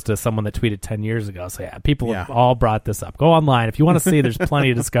as opposed to someone that tweeted 10 years ago. So, people have all brought this up. Go online. If you want to see, there's plenty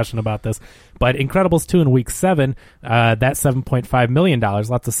of discussion about this. But Incredibles 2 in week 7, that $7.5 million,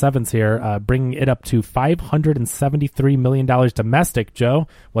 lots of sevens here, bringing it up to $573 million domestic, Joe.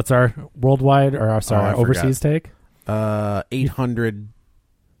 What's our worldwide or our overseas take?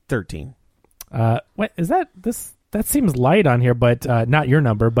 813. What is that? That seems light on here, but not your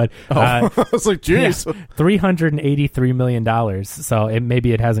number. But I was like, geez, $383 million. So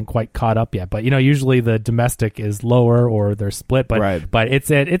maybe it hasn't quite caught up yet. But usually the domestic is lower or they're split. But but it's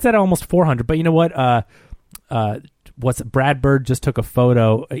at almost 400. But you know what? Brad Bird just took a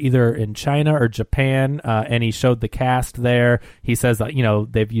photo either in China or Japan, and he showed the cast there. He says that,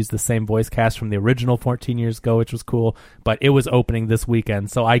 they've used the same voice cast from the original 14 years ago, which was cool, but it was opening this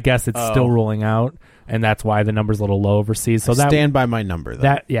weekend. So I guess it's still rolling out, and that's why the number's a little low overseas. So stand by my number,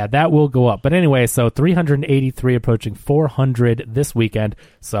 though. That will go up. But anyway, so 383 approaching 400 this weekend.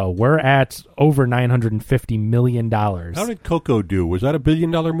 So we're at over $950 million. How did Coco do? Was that $1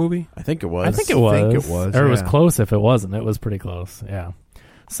 billion movie? I think it was. I think it was. Or it was close if it wasn't. It was pretty close. Yeah.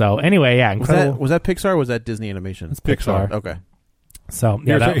 So anyway, incredible. Was that Pixar or was that Disney Animation? It's Pixar. Okay. So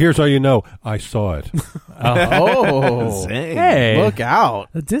here's how you know I saw it. Hey, look out!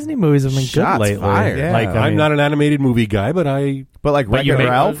 The Disney movies have been Shots good lately. fired. Yeah. I'm not an animated movie guy, but Wreck-It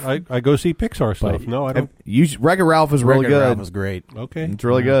Ralph. I go see Pixar stuff. No, I don't. Wreck-It Ralph is really good. Ralph was great. Okay, it's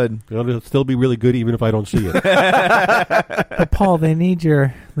really good. It'll still be really good even if I don't see it. But Paul, they need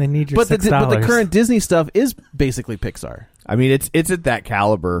your $6. But the current Disney stuff is basically Pixar. I mean, it's at that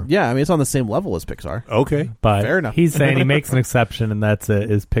caliber. Yeah, I mean, it's on the same level as Pixar. Okay, but fair enough. He's saying he makes an exception, and that's it.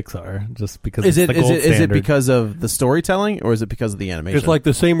 Is Pixar just because is it because of the storytelling or is it because of the animation? It's like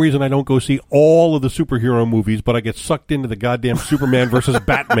the same reason I don't go see all of the superhero movies, but I get sucked into the goddamn Superman versus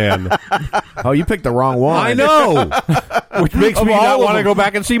Batman. Oh, you picked the wrong one. I know, which makes me not want to go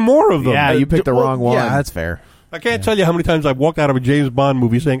back and see more of them. Yeah, you picked the wrong one. Yeah, that's fair. I can't tell you how many times I've walked out of a James Bond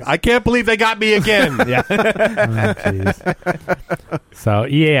movie saying, I can't believe they got me again. So,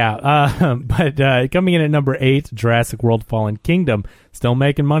 but coming in at number 8, Jurassic World Fallen Kingdom, still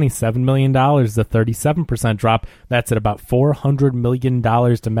making money, $7 million, is a 37% drop. That's at about $400 million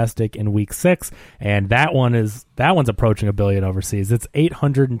domestic in week 6, and that one's approaching $1 billion overseas. It's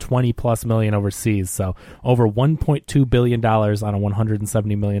 $820+ million overseas, so over $1.2 billion on a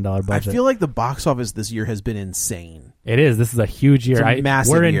 $170 million budget. I feel like the box office this year has been insane. It is. This is a huge year. It's a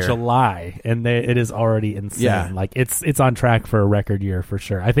massive we're in year. July, and it is already insane. Yeah. Like it's on track for a record year for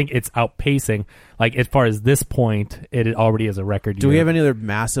sure. I think it's outpacing. Like as far as this point, it already is a record year. Do we have any other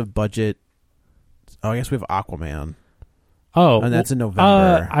massive budget? Oh, I guess we have Aquaman. Oh, and that's in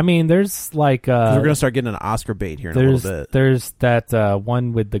November. I mean, there's like we're gonna start getting an Oscar bait here in a little bit. There's that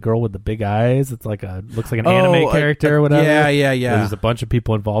one with the girl with the big eyes. It's like looks like an anime character or whatever. Yeah. There's a bunch of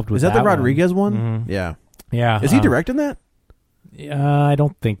people involved with. Is that the Rodriguez one? Mm-hmm. Yeah. Is he directing that? I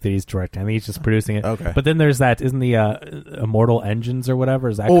don't think that he's directing. I think he's just producing it. Okay. But then there's that. Isn't the Immortal Engines or whatever?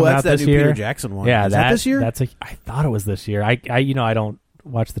 Is that coming out that's this that new year? Peter Jackson one. Yeah, is that this year? I thought it was this year. I don't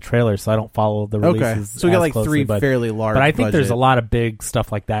watch the trailers, so I don't follow the releases. So we got like closely, three fairly large. But I think budget. there's a lot of big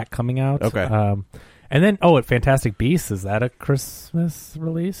stuff like that coming out. Okay. And then at Fantastic Beasts, is that a Christmas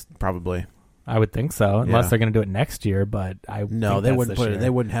release? Probably. I would think so, unless they're going to do it next year. But they wouldn't put it. They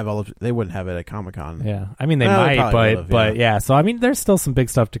wouldn't have They wouldn't have it at Comic-Con. Yeah, I mean they might, but yeah. So I mean, there's still some big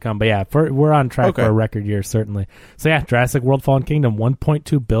stuff to come. But yeah, we're on track for a record year certainly. So yeah, Jurassic World: Fallen Kingdom,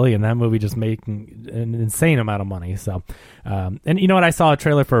 $1.2 billion. That movie just making an insane amount of money. So, and you know what? I saw a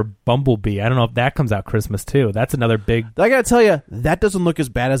trailer for Bumblebee. I don't know if that comes out Christmas too. That's another big. I gotta tell you, that doesn't look as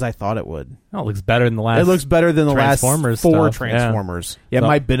bad as I thought it would. No, it looks better than the last. It looks better than the last four stuff. Transformers. Yeah, it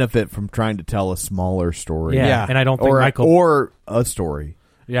might benefit from trying to tell a smaller story. Yeah. And I don't think or a story.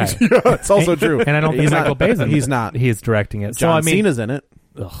 Yeah, it's also true. And I don't think Michael Bay's in it. He's not. He's directing it. John Cena's in it.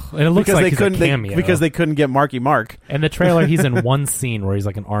 Ugh. And it looks like he's a cameo. Because they couldn't get Marky Mark. And the trailer, he's in one scene where he's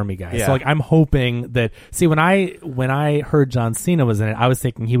like an army guy. Yeah. So like I'm hoping that. See, when I heard John Cena was in it, I was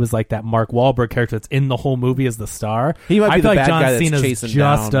thinking he was like that Mark Wahlberg character that's in the whole movie as the star. He might be the bad John guy that's Cena's chasing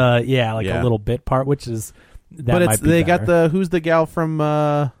just down. A little bit part, which is that. But might be they better. got who's the gal from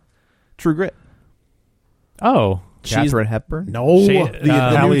True Grit? Oh. Katharine Hepburn? No.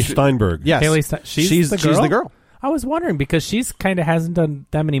 Haley Steinberg. Yes. She's the girl? She's the girl. I was wondering because she's kind of hasn't done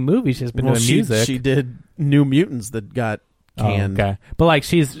that many movies. She's been doing music. She did New Mutants that got canned. Oh, okay. But like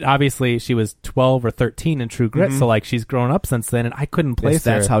she was 12 or 13 in True Grit, so like she's grown up since then, and I couldn't place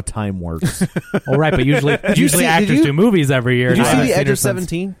her. That's how time works. All right, but usually actors do movies every year. Did you see The Edge of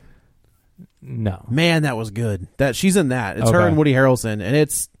 17? No. Man, that was good. She's in that. It's her and Woody Harrelson, and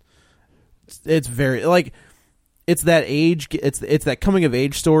it's very like it's that age. It's that coming of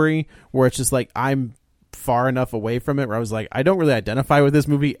age story where it's just like I'm far enough away from it where I was like, I don't really identify with this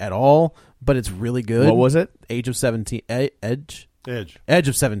movie at all, but it's really good. What was it? Age of 17. Edge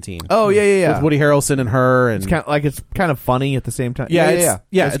of 17. Oh yeah. With Woody Harrelson and her, and it's kind of funny at the same time. Yeah.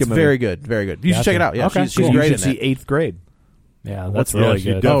 It's very good, very good. You should check it out. Yeah, okay, she's great. You should see 8th Grade. Yeah, that's really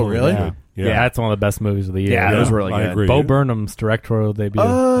good. Oh, really? Yeah, that's one of the best movies of the year. Yeah, it was really good. I agree. Bo Burnham's directorial debut.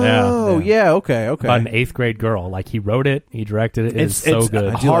 Oh, yeah. Okay. About an 8th grade girl. Like he wrote it, he directed it. It's so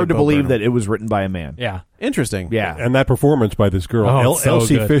good. It's hard to believe that it was written by a man. Yeah. Interesting. Yeah. And that performance by this girl,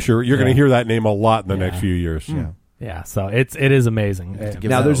 Elsie Fisher, you're going to hear that name a lot in the next few years. Yeah, so it is amazing.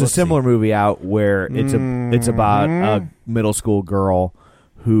 Now there's a similar movie out where it's about a middle school girl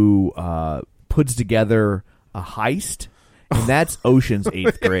who puts together a heist. And that's Ocean's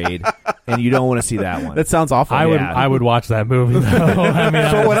 8th Grade, and you don't want to see that one. That sounds awful. I would watch that movie, though. I mean,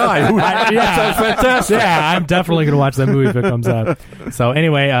 so would I. That sounds fantastic. Yeah, I'm definitely going to watch that movie if it comes out. So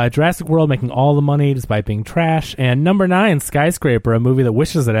anyway, Jurassic World making all the money despite being trash. And number 9, Skyscraper, a movie that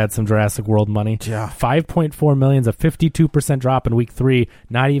wishes it had some Jurassic World money. Yeah. $5.4 million, a 52% drop in week 3.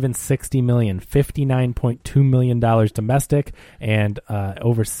 Not even $60 million. $59.2 million domestic. And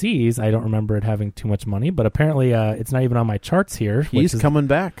overseas, I don't remember it having too much money, but apparently it's not even on my charts here. He's coming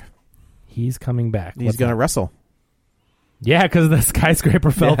back. He's coming back. He's going to wrestle. Yeah, because the Skyscraper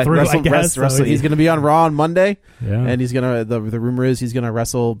fell through. I guess wrestle. He's going to be on Raw on Monday. Yeah, and he's going to. The rumor is he's going to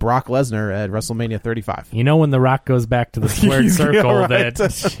wrestle Brock Lesnar at WrestleMania 35. You know, when The Rock goes back to the squared circle,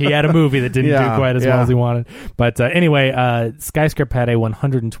 that he had a movie that didn't do quite as well as he wanted. But anyway, Skyscraper had a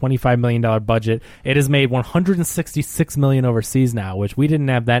 $125 million budget. It has made $166 million overseas now, which we didn't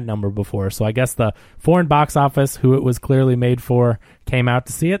have that number before. So I guess the foreign box office, who it was clearly made for, came out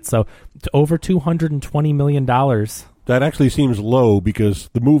to see it. So over $220 million. That actually seems low because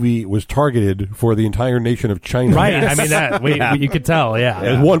the movie was targeted for the entire nation of China. Right. I mean, that you could tell,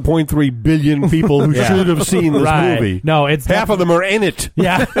 There's 1.3 billion people who should have seen this movie. No, it's half of them are in it.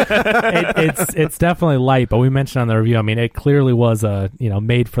 Yeah. It's definitely light, but we mentioned on the review, I mean, it clearly was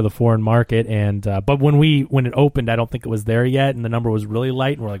made for the foreign market, and but when it opened, I don't think it was there yet, and the number was really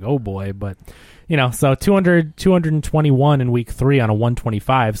light, and we're like, oh boy, but so 221 in week 3 on a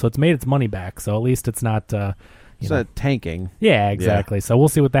 125, so it's made its money back, so at least it's not it's not tanking. Yeah, exactly. So we'll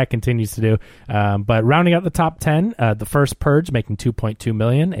see what that continues to do. But rounding out the top 10, the first Purge making $2.2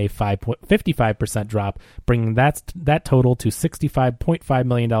 million, a 55% drop, bringing that total to $65.5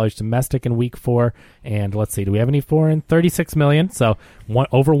 million domestic in week 4. And let's see, do we have any foreign? $36 million. So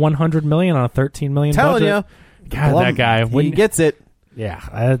over $100 million on a $13 million Telling budget. God, that guy. He gets it. Yeah.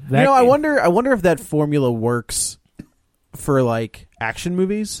 I wonder if that formula works for like action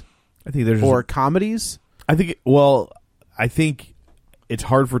movies. I think there's or comedies. I think it's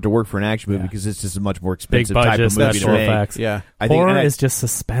hard for it to work for an action movie because it's just a much more expensive type of movie to make. Effects. Yeah, horror is just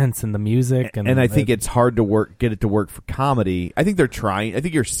suspense and the music, and I think it's hard to get it to work for comedy. I think they're trying. I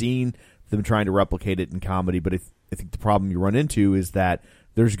think you're seeing them trying to replicate it in comedy, but I think the problem you run into is that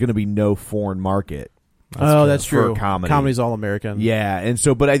there's going to be no foreign market. That's true. Comedy. Comedy's all American. Yeah, and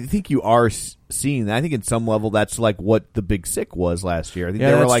so, but I think you are seeing that. I think in some level that's like what The Big Sick was last year. I think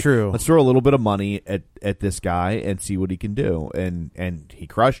they were like, true. Let's throw a little bit of money at this guy and see what he can do, and he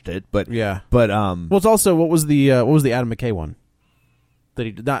crushed it. But well, it's also what was the Adam McKay one that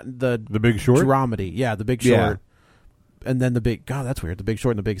he not the Big Short dramedy? Yeah, The Big Short, and then that's weird. The Big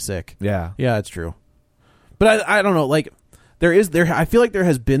Short and The Big Sick. Yeah, that's true. But I don't know. Like I feel like there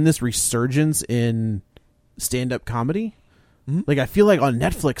has been this resurgence in stand-up comedy. Like I feel like on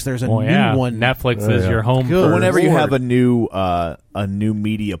Netflix there's a new one. Netflix is your home. Whenever you have a new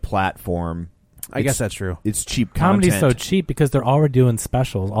media platform, I guess that's true. It's cheap Comedy's content. so cheap because they're already doing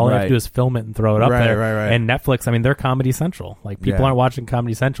specials. All you have to do is film it and throw it up there. Right. And Netflix, I mean, they're Comedy Central. Like people aren't watching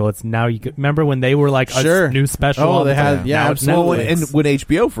Comedy Central. It's now remember when they were like a new special? Oh, they had absolutely. And when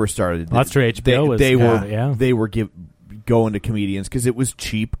HBO first started, that's true. HBO they were going to comedians because it was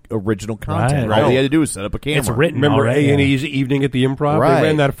cheap original content. All they had to do was set up a camera. It's written. Remember A&E's Evening at the Improv? Right. They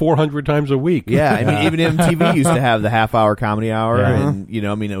ran that 400 times a week. Yeah, I mean, even MTV used to have the half-hour comedy hour, and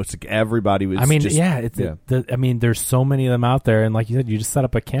it was like everybody was. I mean, there's so many of them out there, and like you said, you just set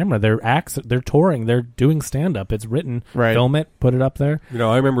up a camera. They're touring, they're doing stand-up. It's written. Right. Film it, put it up there.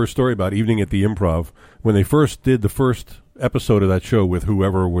 I remember a story about Evening at the Improv when they first did the first episode of that show with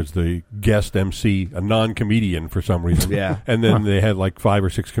whoever was the guest MC, a non-comedian for some reason. And then they had like 5 or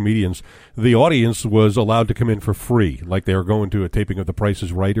 6 comedians. The audience was allowed to come in for free, like they were going to a taping of The Price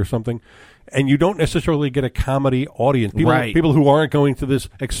is Right or something. And you don't necessarily get a comedy audience. People who aren't going to this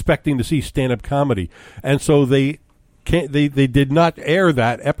expecting to see stand-up comedy. And so they did not air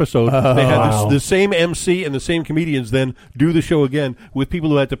that episode. They had the same MC and the same comedians then do the show again with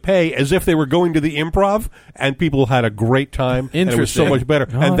people who had to pay as if they were going to the Improv, and people had a great time. And it was so much better.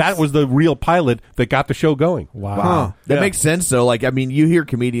 And that was the real pilot that got the show going. Wow. That makes sense, though. Like, I mean, you hear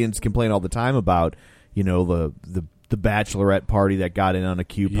comedians complain all the time about, the bachelorette party that got in on a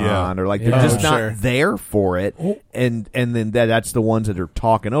coupon, or like they're just not there for it, and then that's the ones that are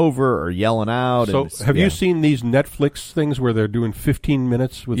talking over or yelling out. So, have you seen these Netflix things where they're doing 15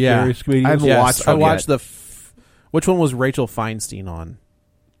 minutes with various comedians? I watched which one was Rachel Feinstein on?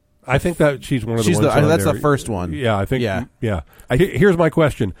 I think that she's one of the ones. That's the first one. Yeah, I think. Yeah. Here's my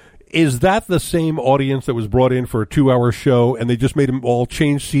question. Is that the same audience that was brought in for a 2-hour show, and they just made them all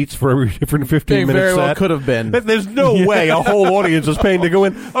change seats for every different 15-minute set? They very well could have been. There's no way a whole audience is paying to go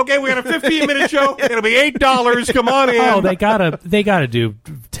in. Okay, we got a 15-minute show. It'll be $8. Come on in. Oh, they gotta do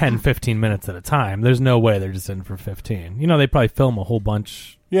 10, 15 minutes at a time. There's no way they're just in for 15. They probably film a whole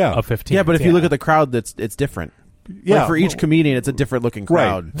bunch of 15. Yeah, but if you look at the crowd, it's different. Yeah, like for each comedian, it's a different looking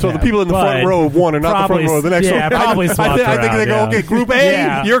crowd. Right. So the people in the front row of one are not the front row of the next one. Probably I think they go, okay, Group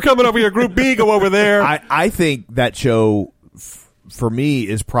A, you're coming over here. Group B, go over there. I think that show, for me,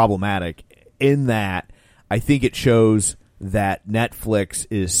 is problematic in that I think it shows that Netflix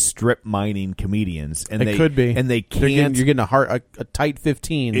is strip mining comedians, and they could be, and they can't. You're getting a tight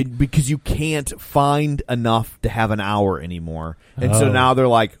 15 because you can't find enough to have an hour anymore, and so now they're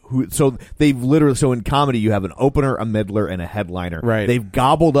like, so they've literally. So in comedy, you have an opener, a middler, and a headliner. Right. They've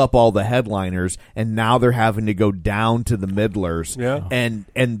gobbled up all the headliners, and now they're having to go down to the middlers. Yeah. And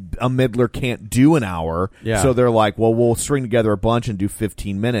a middler can't do an hour. Yeah. So they're like, well, we'll string together a bunch and do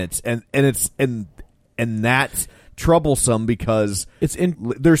 15 minutes, and that's troublesome because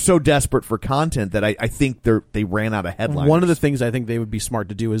they're so desperate for content that I think they ran out of headlines. One of the things I think they would be smart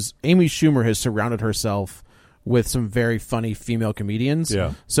to do is Amy Schumer has surrounded herself with some very funny female comedians.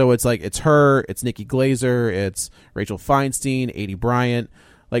 Yeah. So it's like it's her, it's Nikki Glaser, it's Rachel Feinstein, Aidy Bryant.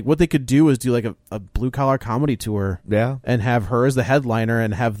 Like what they could do is do like a blue collar comedy tour. Yeah. And have her as the headliner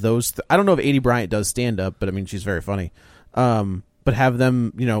and have those. I don't know if Aidy Bryant does stand up, but I mean she's very funny. But have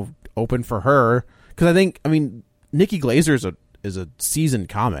them open for her because I mean. Nikki Glaser is a seasoned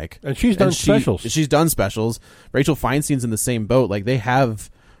comic, and she's done specials. She's done specials. Rachel Feinstein's in the same boat. Like they have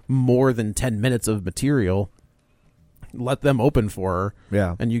more than 10 minutes of material. Let them open for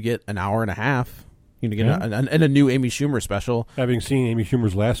her, and you get an hour and a half. You get a new Amy Schumer special. Having seen Amy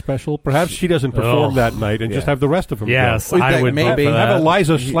Schumer's last special, perhaps she doesn't perform that night and just have the rest of them. Yes, I would maybe have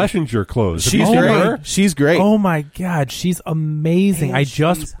Eliza Schlesinger close. She's great. She's great. Oh my God, she's amazing.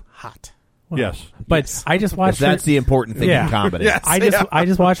 She's hot. Yes. But I just watched. That's the important thing in comedy. Yes. I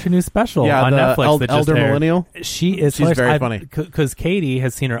just watched her new special on Netflix. That Elder just aired. Millennial. She's very funny because Katie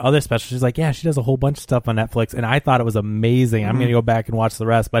has seen her other specials. She's like, yeah, she does a whole bunch of stuff on Netflix, and I thought it was amazing. I'm going to go back and watch the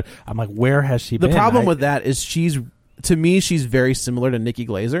rest, but I'm like, where has she been? The problem with that is to me, she's very similar to Nikki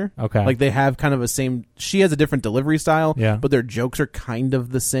Glaser. Okay. Like they have kind of a same, she has a different delivery style, Yeah. but their jokes are kind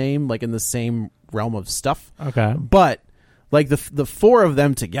of the same, like in the same realm of stuff. Okay. But like the four of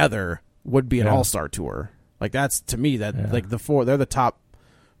them together would be an Yeah. all-star tour. Like that's, to me, that like the four, they're the top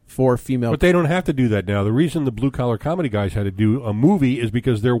four female. But they don't have to do that now. The reason the Blue Collar Comedy guys had to do a movie is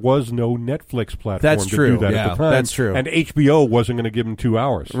because there was no Netflix platform That's to true. do that Yeah, at the time. that's true. And HBO wasn't going to give them 2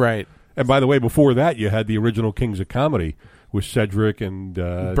 hours. Right. And by the way, before that, you had the original Kings of Comedy with Cedric and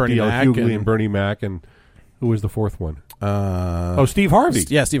Bernie D.L. Mac Hughley and and Bernie Mac, and who was the fourth one? Steve Harvey.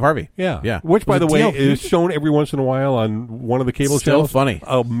 Yeah, Steve Harvey. Yeah. Which, by the way, is shown every once in a while on one of the cable Still channels. funny.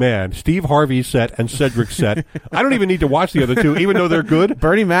 Oh, man. Steve Harvey's set and Cedric's set. I don't even need to watch the other two, even though they're good.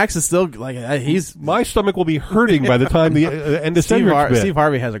 Bernie Mac is still, like, he's... My stomach will be hurting by the time the end of Cedric's bit. Steve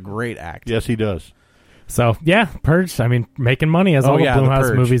Harvey has a great act. Yes, he does. So, yeah, Purge, I mean, making money as all the the Blumhouse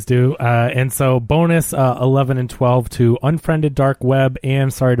Purge. movies do. And so, bonus 11 and 12 to Unfriended Dark Web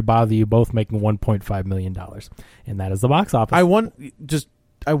and Sorry to Bother You, both making $1.5 million. And that is the box office. I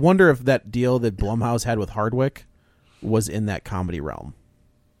wonder if that deal that Blumhouse had with Hardwick was in that comedy realm.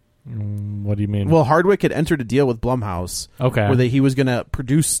 What do you mean? Well, Hardwick had entered a deal with Blumhouse where he was going to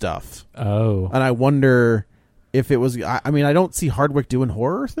produce stuff. Oh. And I wonder if it was... I mean, I don't see Hardwick doing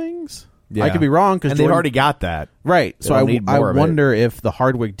horror things. Yeah. I could be wrong. And they've already got that. Right. They So don't need I more of wonder if the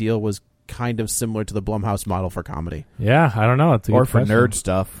Hardwick deal was kind of similar to the Blumhouse model for comedy. Yeah, I don't know. It's a Or good for question. nerd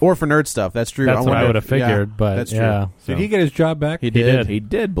stuff. Or for nerd stuff. That's true. That's what I would have yeah, figured, but that's yeah. true. Did he get his job back? He did. He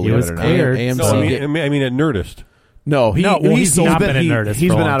did, believe He was it or not. cleared. AMC. No, I mean at Nerdist. No, he's not been at Nerdist.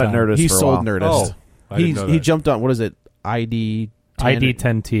 He's for a been long out at time. Nerdist He for a sold while. Nerdist. Oh, I didn't know He that. jumped on, what is it?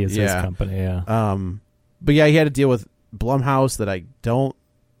 ID10T is his company, yeah. But yeah, he had a deal with Blumhouse that I don't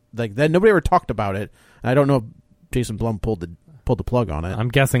like. That nobody ever talked about it. I don't know if Jason Blum pulled the plug on it. I'm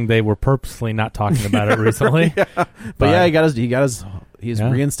guessing they were purposely not talking about it recently. But yeah, he's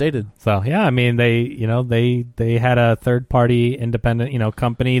reinstated. So yeah, I mean they had a third party independent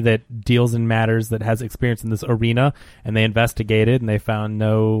company that deals in matters that has experience in this arena, and they investigated and they found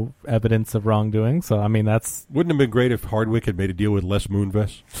no evidence of wrongdoing. So I mean wouldn't it have been great if Hardwick had made a deal with Les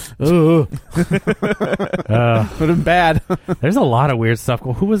Moonves? Ooh. Would have been bad. There's a lot of weird stuff.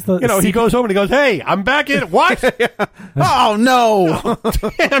 Who was the he goes home and he goes, "Hey, I'm back in what? Oh no!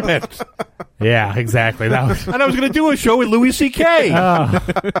 Damn it! Yeah, exactly. That was. And I was going to do a show with Louis C.K.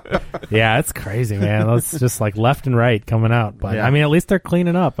 Yeah, it's crazy, man. That's just like left and right coming out. But Yeah. I mean, at least they're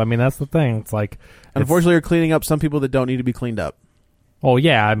cleaning up. I mean, that's the thing. It's like, Unfortunately, you're cleaning up some people that don't need to be cleaned up. oh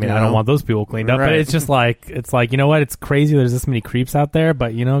yeah, I mean, I don't want those people cleaned up. But Right. it's just like, you know what? It's crazy. There's this many creeps out there,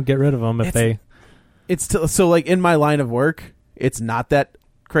 but get rid of them if they. So like in my line of work, it's not that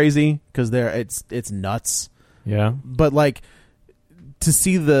crazy because it's nuts. Yeah. But like to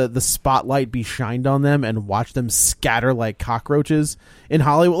see the spotlight be shined on them and watch them scatter like cockroaches in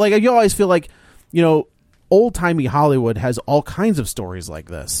Hollywood, like you always feel like old timey Hollywood has all kinds of stories like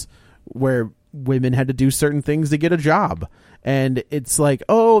this where women had to do certain things to get a job. And it's like,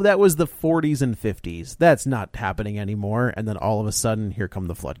 oh, that was the 40s and 50s. That's not happening anymore. And then all of a sudden, here come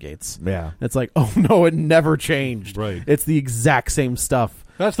the floodgates. Yeah. It's like, oh, no, it never changed. Right. It's the exact same stuff.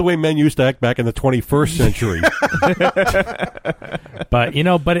 That's the way men used to act back in the 21st century.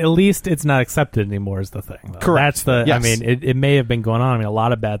 But at least it's not accepted anymore is the thing. Though. Correct. That's the. Yes. I mean, it may have been going on. I mean, a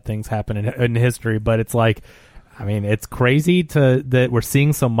lot of bad things happen in history, but it's like, I mean, it's crazy that we're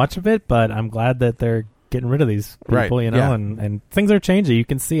seeing so much of it. But I'm glad that they're getting rid of these people, Right. Yeah. and things are changing. You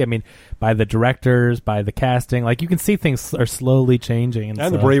can see, I mean, by the directors, by the casting, like you can see things are slowly changing.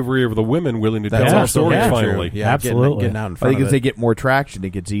 And the bravery of the women willing to tell That's their also stories true. finally. Yeah, absolutely. Getting out in I front think of as it. they get more traction, it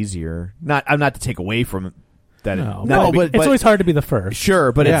gets easier. Not to take away from that. No, but it's always hard to be the first.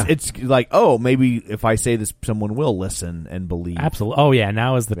 Sure, but Yeah. it's like, oh, maybe if I say this, someone will listen and believe. Absolutely. Oh, yeah.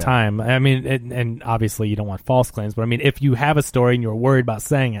 Now is the time. I mean, and obviously you don't want false claims, but I mean, if you have a story and you're worried about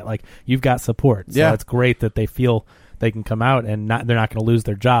saying it, like you've got support. So Yeah. it's great that they feel they can come out and they're not going to lose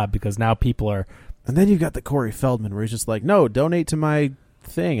their job because now people are. And then you've got the Corey Feldman where he's just like, no, donate to my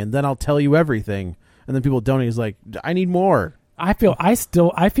thing and then I'll tell you everything. And then people donate. He's like, I need more. I feel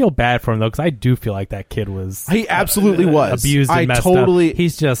bad for him though because I do feel like that kid was. He absolutely was abused and messed totally. up.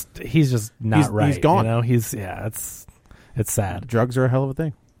 He's just not right. He's gone. It's sad. Drugs are a hell of a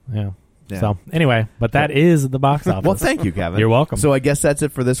thing. Yeah. Yeah. So anyway, but that is the box office. Well, thank you, Kevin. You're welcome. So I guess that's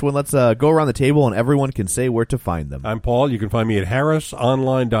it for this one. Let's go around the table and everyone can say where to find them. I'm Paul. You can find me at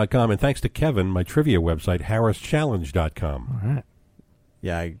harrisonline.com. And thanks to Kevin, my trivia website, harrischallenge.com. All right.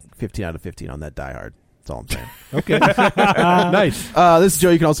 Yeah, 15 out of 15 on that Die Hard. That's all I'm saying. Okay. Nice. This is Joe.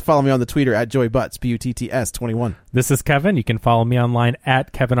 You can also follow me on the Twitter at JoeyButts, BUTTS21. This is Kevin. You can follow me online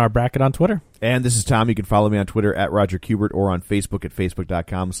at Kevin R. Brackett on Twitter. And this is Tom. You can follow me on Twitter at Roger Kubert or on Facebook at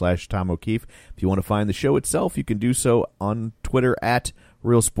Facebook.com/Tom O'Keefe. If you want to find the show itself, you can do so on Twitter at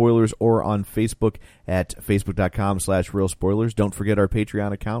Real Spoilers or on Facebook at Facebook.com/Real Spoilers. Don't forget our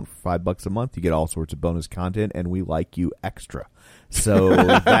Patreon account for $5 a month. You get all sorts of bonus content, and we like you extra. So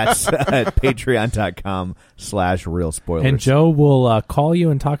that's at Patreon.com/Real Spoilers. And Joe will call you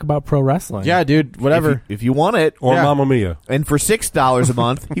and talk about pro wrestling. Yeah, dude, whatever. If you want it. Or Mamma Mia. And for $6 a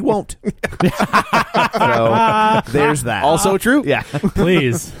month, he won't. So there's that. Also true. Yeah.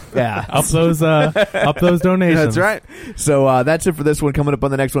 Please. Yeah. Up those donations. That's right. So that's it for this one. Coming up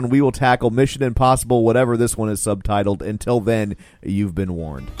on the next one, we will tackle Mission Impossible, whatever this one is subtitled. Until then, you've been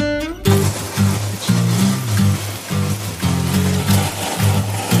warned.